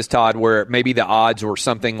some places, Todd, where maybe the odds were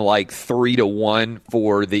something like 3-1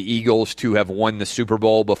 for the Eagles to have won the Super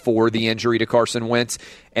Bowl before the injury to Carson Wentz,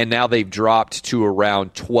 and now they've dropped to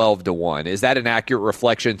around 12-1. Is that an accurate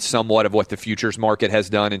reflection somewhat of what the futures market has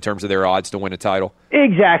done in terms of their odds to win a title?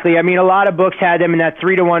 Exactly. I mean, a lot of books had them in that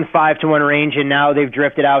 3-1, 5-1 range, and now they've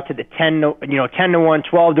drifted out to the 10-1,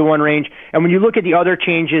 12-1 range. And when you look at the other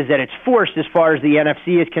changes that it's forced as far as the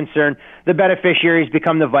NFC is concerned, the beneficiaries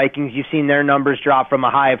become the Vikings. You've seen their numbers drop from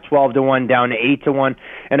a high of 12-1 down to 8-1.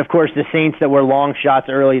 And, of course, the Saints that were long shots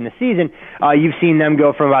early in the season, you've seen them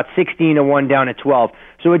go from about 16-1 down to 12.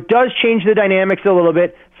 So it does change the dynamics a little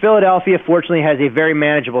bit. Philadelphia, fortunately, has a very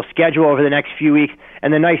manageable schedule over the next few weeks,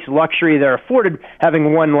 and the nice luxury they're afforded,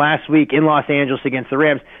 having won last week in Los Angeles against the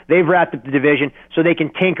Rams. They've wrapped up the division, so they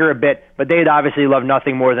can tinker a bit, but they'd obviously love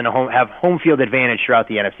nothing more than have home field advantage throughout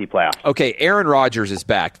the NFC playoffs. Okay, Aaron Rodgers is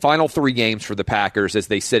back. Final 3 games for the Packers as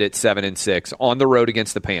they sit at 7-6, on the road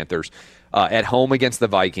against the Panthers, at home against the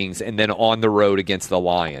Vikings, and then on the road against the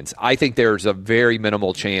Lions. I think there's a very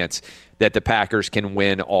minimal chance that the Packers can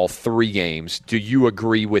win all 3 games. Do you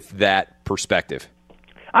agree with that perspective?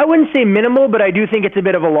 I wouldn't say minimal, but I do think it's a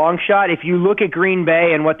bit of a long shot. If you look at Green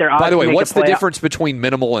Bay and what their odds. By the way, what's the playoff difference between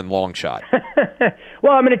minimal and long shot?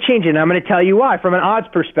 Well, I'm going to change it, and I'm going to tell you why from an odds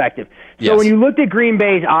perspective. So Yes. when you looked at Green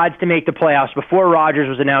Bay's odds to make the playoffs before Rodgers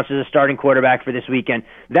was announced as a starting quarterback for this weekend,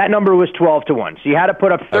 that number was 12-1. So you had to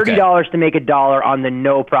put up $30 to make $1 on the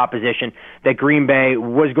no proposition that Green Bay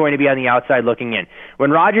was going to be on the outside looking in.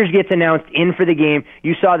 When Rodgers gets announced in for the game,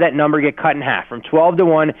 you saw that number get cut in half from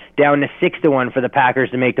 12-1 down to 6-1 for the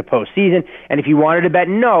Packers to make the postseason. And if you wanted to bet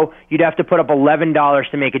no, you'd have to put up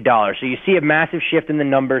 $11 to make $1. So you see a massive shift in the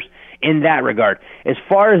numbers in that regard. As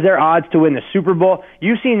far as their odds to win the Super Bowl,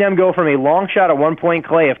 you've seen them go from a long shot at one point,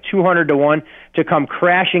 Clay, of 200-1 to come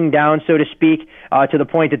crashing down, so to speak, to the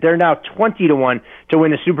point that they're now 20-1 to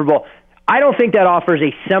win the Super Bowl. I don't think that offers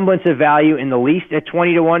a semblance of value in the least at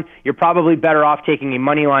 20-1. You're probably better off taking a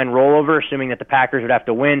money line rollover, assuming that the Packers would have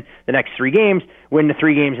to win the next 3 games, win the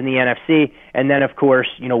 3 games in the NFC, and then, of course,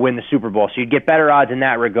 win the Super Bowl. So you'd get better odds in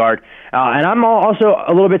that regard. And I'm also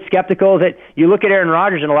a little bit skeptical that you look at Aaron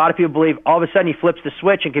Rodgers, and a lot of people believe all of a sudden he flips the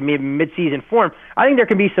switch and can be in midseason form. I think there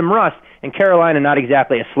can be some rust, and Carolina not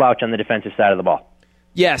exactly a slouch on the defensive side of the ball.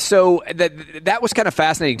 Yeah, so that was kind of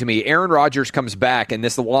fascinating to me. Aaron Rodgers comes back, and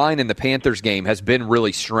this line in the Panthers game has been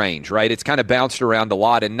really strange, right? It's kind of bounced around a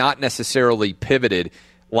lot and not necessarily pivoted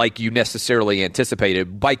like you necessarily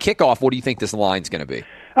anticipated. By kickoff, what do you think this line's going to be?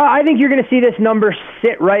 I think you're going to see this number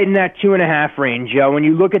sit right in that 2.5 range, Joe. When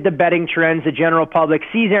you look at the betting trends, the general public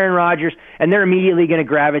sees Aaron Rodgers, and they're immediately going to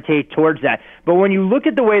gravitate towards that. But when you look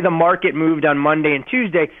at the way the market moved on Monday and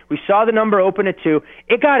Tuesday, we saw the number open at 2.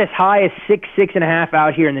 It got as high as 6.5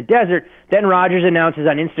 out here in the desert. Then Rodgers announces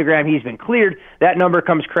on Instagram he's been cleared. That number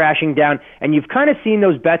comes crashing down, and you've kind of seen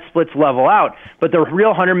those bet splits level out. But the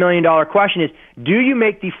real $100 million question is, do you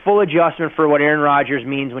make the full adjustment for what Aaron Rodgers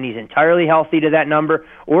means when he's entirely healthy to that number,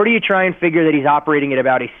 or do you try and figure that he's operating at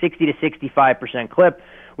about a 60 to 65% clip?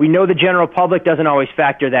 We know the general public doesn't always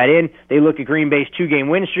factor that in. They look at Green Bay's 2-game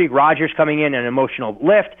win streak, Rodgers coming in an emotional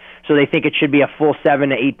lift, so they think it should be a full 7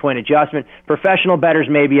 to 8 point adjustment. Professional bettors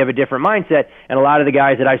maybe have a different mindset, and a lot of the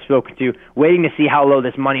guys that I've spoken to waiting to see how low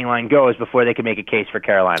this money line goes before they can make a case for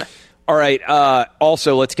Carolina. All right.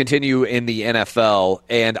 Also, let's continue in the NFL,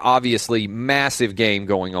 and obviously massive game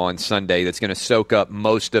going on Sunday that's going to soak up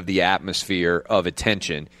most of the atmosphere of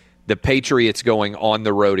attention. The Patriots going on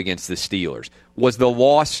the road against the Steelers. Was the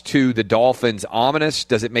loss to the Dolphins ominous?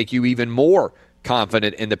 Does it make you even more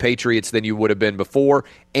confident in the Patriots than you would have been before?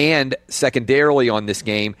 And secondarily on this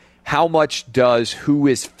game, how much does who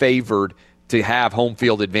is favored to have home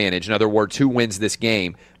field advantage, in other words, who wins this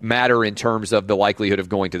game, matter in terms of the likelihood of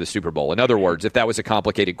going to the Super Bowl? In other words, if that was a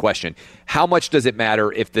complicated question, how much does it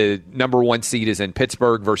matter if the number 1 seed is in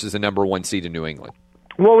Pittsburgh versus the number 1 seed in New England?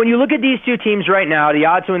 Well, when you look at these two teams right now, the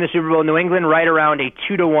odds to win the Super Bowl, New England right around a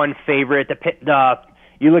 2-1 favorite.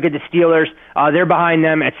 You look at the Steelers, they're behind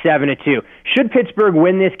them at 7-2. Should Pittsburgh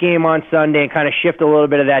win this game on Sunday and kind of shift a little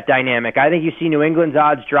bit of that dynamic, I think you see New England's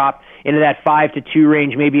odds drop into that 5-2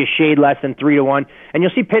 range, maybe a shade less than 3-1. And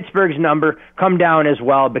you'll see Pittsburgh's number come down as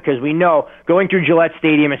well, because we know going through Gillette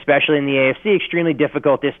Stadium, especially in the AFC, extremely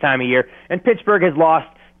difficult this time of year. And Pittsburgh has lost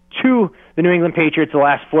to the New England Patriots the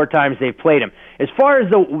last 4 times they've played them. As far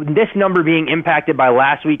as this number being impacted by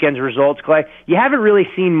last weekend's results, Clay, you haven't really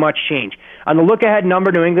seen much change. On the look-ahead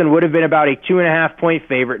number, New England would have been about a 2.5 point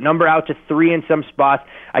favorite, number out to 3 in some spots.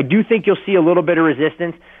 I do think you'll see a little bit of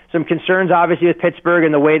resistance. Some concerns, obviously, with Pittsburgh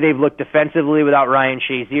and the way they've looked defensively without Ryan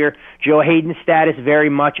Shazier. Joe Hayden's status very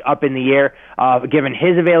much up in the air, given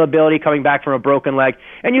his availability coming back from a broken leg.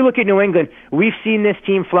 And you look at New England, we've seen this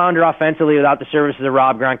team flounder offensively without the services of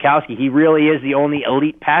Rob Gronkowski. He really is the only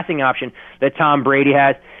elite passing option that Tom Brady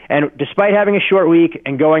has. And despite having a short week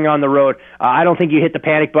and going on the road, I don't think you hit the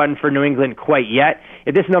panic button for New England quite yet.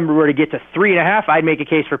 If this number were to get to 3.5, I'd make a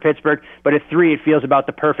case for Pittsburgh. But at 3, it feels about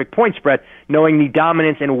the perfect point spread, knowing the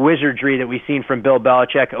dominance and wizardry that we've seen from Bill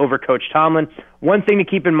Belichick over Coach Tomlin. One thing to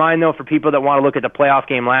keep in mind, though, for people that want to look at the playoff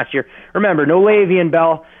game last year, remember, no Le'Veon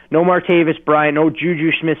Bell, no Martavis Bryant, no Juju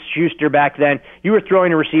Smith-Schuster back then. You were throwing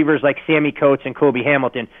to receivers like Sammy Coates and Kobe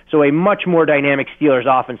Hamilton, so a much more dynamic Steelers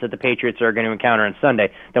offense that the Patriots are going to encounter on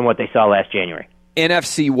Sunday than what they saw last January.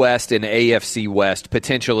 NFC West and AFC West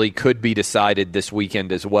potentially could be decided this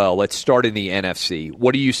weekend as well. Let's start in the NFC.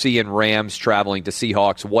 What do you see in Rams traveling to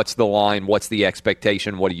Seahawks? What's the line? What's the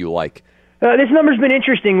expectation? What do you like? This number's been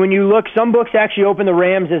interesting. When you look, some books actually open the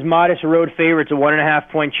Rams as modest road favorites, a 1.5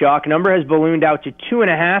 point chalk. Number has ballooned out to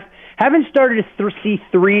 2.5. haven't started to see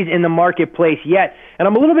threes in the marketplace yet. And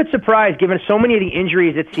I'm a little bit surprised given so many of the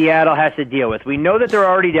injuries that Seattle has to deal with. We know that they're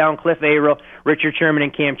already down Cliff Averill, Richard Sherman,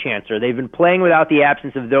 and Cam Chancellor. They've been playing without the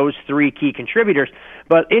absence of those three key contributors.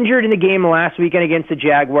 But injured in the game last weekend against the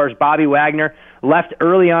Jaguars, Bobby Wagner left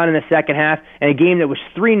early on in the second half, and a game that was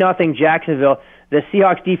 3-0 Jacksonville. The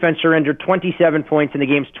Seahawks defense surrendered 27 points in the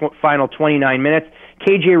game's final 29 minutes.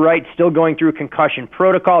 KJ Wright still going through concussion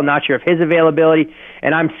protocol, not sure of his availability,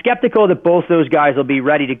 and I'm skeptical that both those guys will be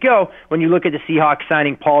ready to go when you look at the Seahawks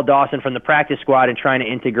signing Paul Dawson from the practice squad and trying to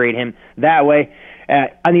integrate him that way.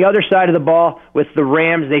 On the other side of the ball, with the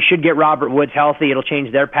Rams, they should get Robert Woods healthy. It'll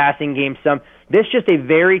change their passing game some. This is just a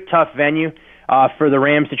very tough venue for the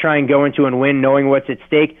Rams to try and go into and win, knowing what's at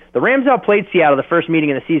stake. The Rams outplayed Seattle the first meeting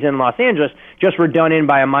of the season in Los Angeles, just were done in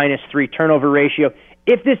by a -3 turnover ratio.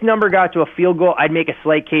 If this number got to a field goal, I'd make a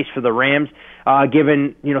slight case for the Rams,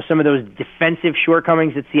 given some of those defensive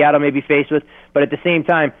shortcomings that Seattle may be faced with. But at the same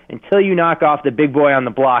time, until you knock off the big boy on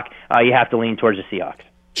the block, you have to lean towards the Seahawks.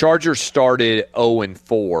 Chargers started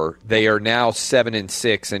 0-4. They are now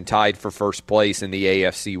 7-6 and tied for first place in the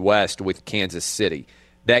AFC West with Kansas City.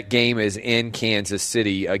 That game is in Kansas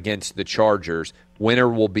City against the Chargers. Winner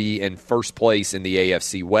will be in first place in the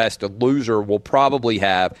AFC West. A loser will probably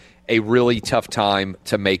have a really tough time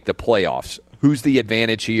to make the playoffs. Who's the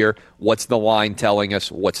advantage here? What's the line telling us?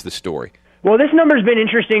 What's the story? Well, this number's been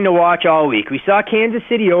interesting to watch all week. We saw Kansas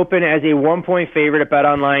City open as a 1-point favorite at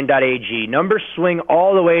betonline.ag. Numbers swing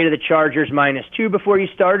all the way to the Chargers -2 before you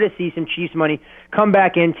started to see some Chiefs money come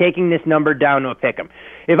back in, taking this number down to a pick'em.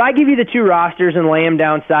 If I give you the two rosters and lay them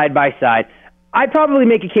down side by side, I'd probably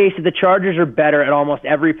make a case that the Chargers are better at almost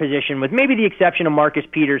every position, with maybe the exception of Marcus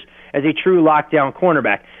Peters as a true lockdown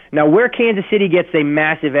cornerback. Now, where Kansas City gets a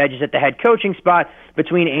massive edge is at the head coaching spot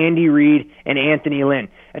between Andy Reid and Anthony Lynn.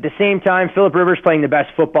 At the same time, Phillip Rivers playing the best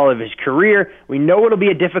football of his career. We know it'll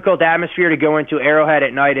be a difficult atmosphere to go into Arrowhead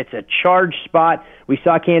at night. It's a charged spot. We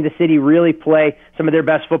saw Kansas City really play some of their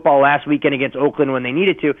best football last weekend against Oakland when they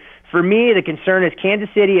needed to. For me, the concern is Kansas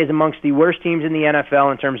City is amongst the worst teams in the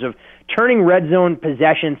NFL in terms of turning red zone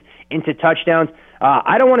possessions into touchdowns.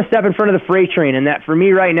 I don't want to step in front of the freight train, and that for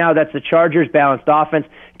me right now, that's the Chargers' balanced offense.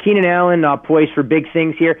 Keenan Allen poised for big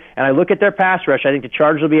things here, and I look at their pass rush. I think the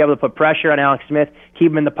Chargers will be able to put pressure on Alex Smith,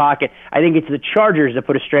 keep him in the pocket. I think it's the Chargers that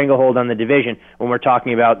put a stranglehold on the division when we're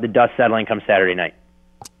talking about the dust settling come Saturday night.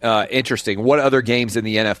 Interesting. What other games in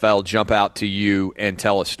the NFL jump out to you and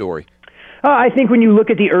tell a story? I think when you look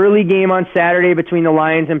at the early game on Saturday between the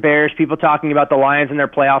Lions and Bears, people talking about the Lions and their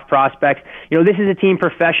playoff prospects, this is a team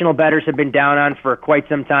professional bettors have been down on for quite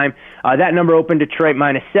some time. That number opened Detroit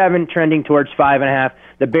 -7, trending towards 5.5.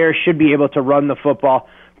 The Bears should be able to run the football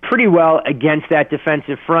pretty well against that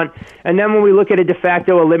defensive front. And then when we look at a de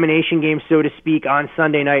facto elimination game, so to speak, on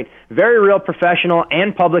Sunday night, very real professional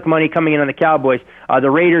and public money coming in on the Cowboys. The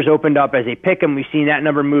Raiders opened up as a pick'em. We've seen that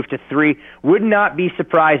number move to 3. Would not be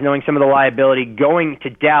surprised, knowing some of the liability going to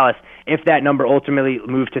Dallas, if that number ultimately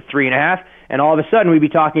moved to 3.5. And all of a sudden, we'd be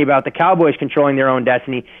talking about the Cowboys controlling their own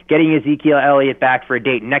destiny, getting Ezekiel Elliott back for a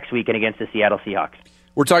date next weekend against the Seattle Seahawks.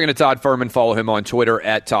 We're talking to Todd Fuhrman. Follow him on Twitter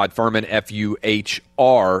at Todd Fuhrman, Fuhrman.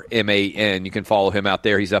 You can follow him out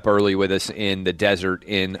there. He's up early with us in the desert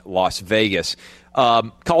in Las Vegas.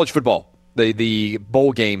 College football. The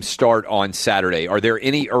bowl games start on Saturday. Are there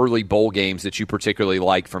any early bowl games that you particularly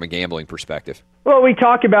like from a gambling perspective? Well, we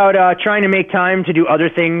talk about trying to make time to do other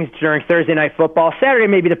things during Thursday night football. Saturday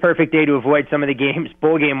may be the perfect day to avoid some of the games,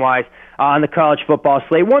 bowl game-wise, on the college football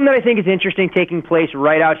slate. One that I think is interesting taking place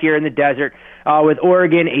right out here in the desert with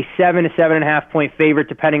Oregon, a 7 to 7.5 point favorite,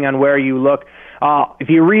 depending on where you look. If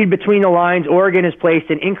you read between the lines, Oregon has placed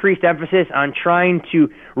an increased emphasis on trying to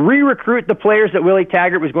re-recruit the players that Willie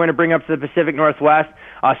Taggart was going to bring up to the Pacific Northwest.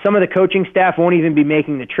 Some of the coaching staff won't even be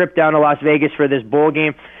making the trip down to Las Vegas for this bowl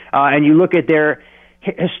game. And you look at their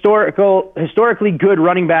historically good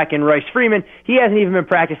running back in Royce Freeman. He hasn't even been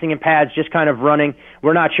practicing in pads, just kind of running.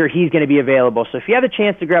 We're not sure he's going to be available. So if you have a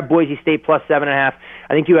chance to grab Boise State plus 7.5,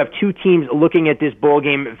 I think you have two teams looking at this bowl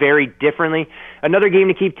game very differently. Another game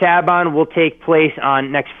to keep tab on will take place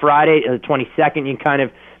on next Friday, the 22nd. You can kind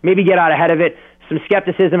of maybe get out ahead of it. Some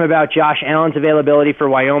skepticism about Josh Allen's availability for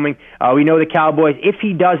Wyoming. We know the Cowboys, if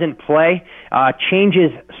he doesn't play,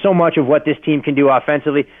 changes so much of what this team can do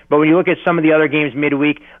offensively. But when you look at some of the other games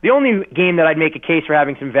midweek, the only game that I'd make a case for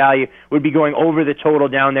having some value would be going over the total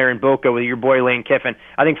down there in Boca with your boy Lane Kiffin.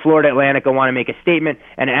 I think Florida Atlantic will want to make a statement,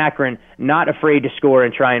 and Akron not afraid to score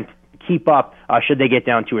and try and keep up should they get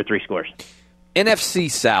down 2 or 3 scores. NFC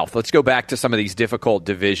South. Let's go back to some of these difficult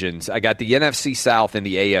divisions. I got the NFC South and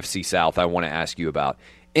the AFC South I want to ask you about.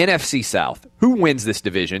 NFC South, who wins this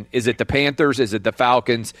division? Is it the Panthers? Is it the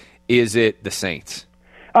Falcons? Is it the Saints?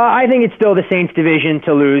 I think it's still the Saints' division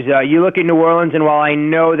to lose. You look at New Orleans, and while I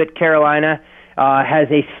know that Carolina has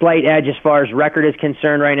a slight edge as far as record is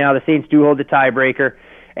concerned right now, the Saints do hold the tiebreaker.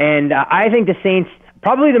 And I think the Saints,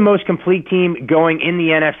 probably the most complete team going in the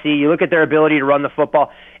NFC. You look at their ability to run the football.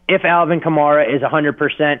 If Alvin Kamara is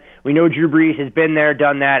 100%, we know Drew Brees has been there,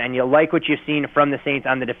 done that, and you like what you've seen from the Saints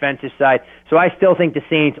on the defensive side. So I still think the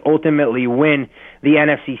Saints ultimately win the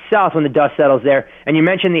NFC South when the dust settles there. And you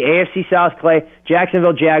mentioned the AFC South, Clay.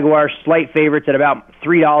 Jacksonville Jaguars, slight favorites at about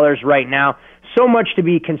 $3 right now. So much to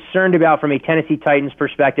be concerned about from a Tennessee Titans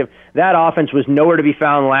perspective. That offense was nowhere to be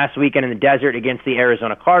found last weekend in the desert against the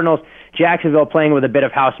Arizona Cardinals. Jacksonville playing with a bit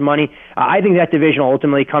of house money. I think that division will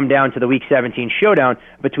ultimately come down to the Week 17 showdown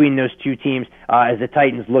between those two teams as the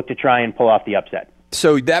Titans look to try and pull off the upset.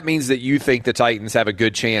 So that means that you think the Titans have a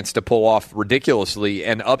good chance to pull off ridiculously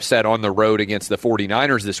an upset on the road against the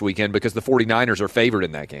 49ers this weekend because the 49ers are favored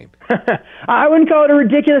in that game. I wouldn't call it a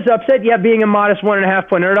ridiculous upset, being a modest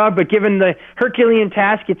 1.5-point underdog, but given the Herculean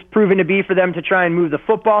task it's proven to be for them to try and move the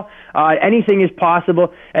football, anything is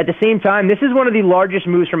possible. At the same time, this is one of the largest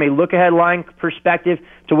moves from a look-ahead line perspective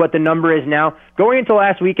to what the number is now. Going into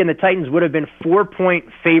last weekend, the Titans would have been 4-point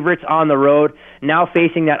favorites on the road, now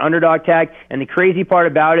facing that underdog tag. And the crazy part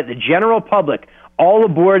about it, the general public, all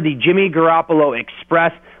aboard the Jimmy Garoppolo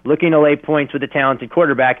Express, looking to lay points with the talented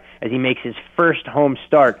quarterback as he makes his first home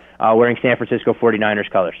start wearing San Francisco 49ers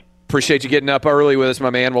colors. Appreciate you getting up early with us,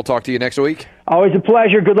 my man. We'll talk to you next week. Always a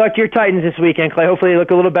pleasure. Good luck to your Titans this weekend, Clay. Hopefully they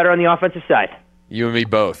look a little better on the offensive side. You and me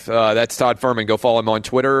both. That's Todd Furman. Go follow him on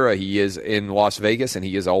Twitter. He is in Las Vegas, and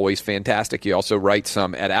he is always fantastic. He also writes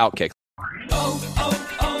some at Outkick.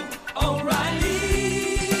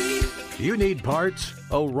 You need parts?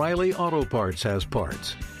 O'Reilly Auto Parts has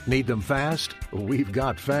parts. Need them fast? We've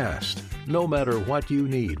got fast. No matter what you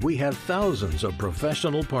need, we have thousands of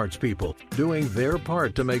professional parts people doing their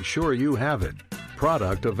part to make sure you have it.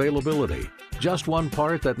 Product availability. Just one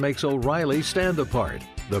part that makes O'Reilly stand apart.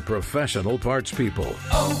 The professional parts people.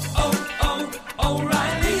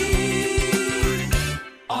 O'Reilly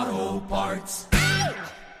Auto Parts.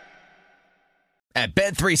 At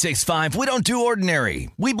Bet365, we don't do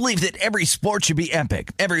ordinary. We believe that every sport should be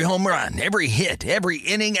epic. Every home run, every hit, every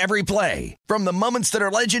inning, every play. From the moments that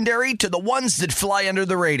are legendary to the ones that fly under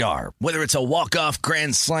the radar. Whether it's a walk-off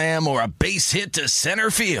grand slam or a base hit to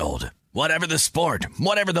center field. Whatever the sport,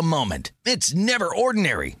 whatever the moment, it's never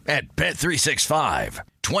ordinary at Bet365.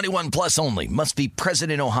 21 plus only. Must be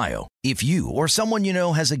present in Ohio. If you or someone you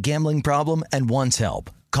know has a gambling problem and wants help,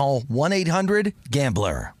 call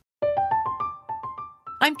 1-800-GAMBLER.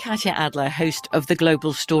 I'm Katya Adler, host of The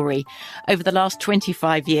Global Story. Over the last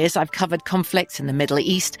 25 years, I've covered conflicts in the Middle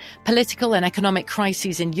East, political and economic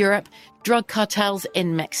crises in Europe, drug cartels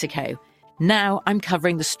in Mexico. Now I'm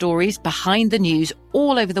covering the stories behind the news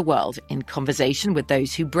all over the world in conversation with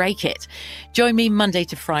those who break it. Join me Monday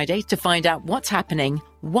to Friday to find out what's happening,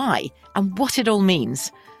 why, and what it all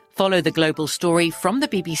means. Follow The Global Story from the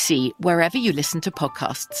BBC wherever you listen to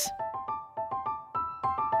podcasts.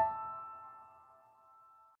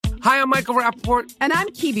 Hi, I'm Michael Rappaport. And I'm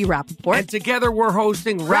Kibi Rappaport. And together we're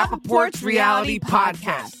hosting Rappaport's Reality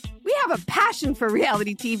Podcast. We have a passion for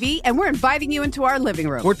reality TV, and we're inviting you into our living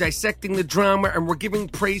room. We're dissecting the drama, and we're giving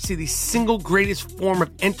praise to the single greatest form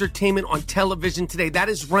of entertainment on television today. That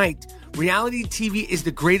is right. Reality TV is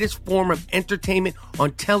the greatest form of entertainment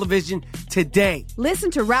on television today.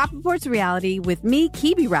 Listen to Rappaport's Reality with me,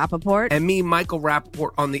 Kibi Rappaport. And me, Michael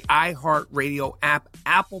Rappaport, on the iHeartRadio app,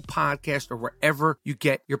 Apple Podcast, or wherever you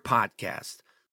get your podcast.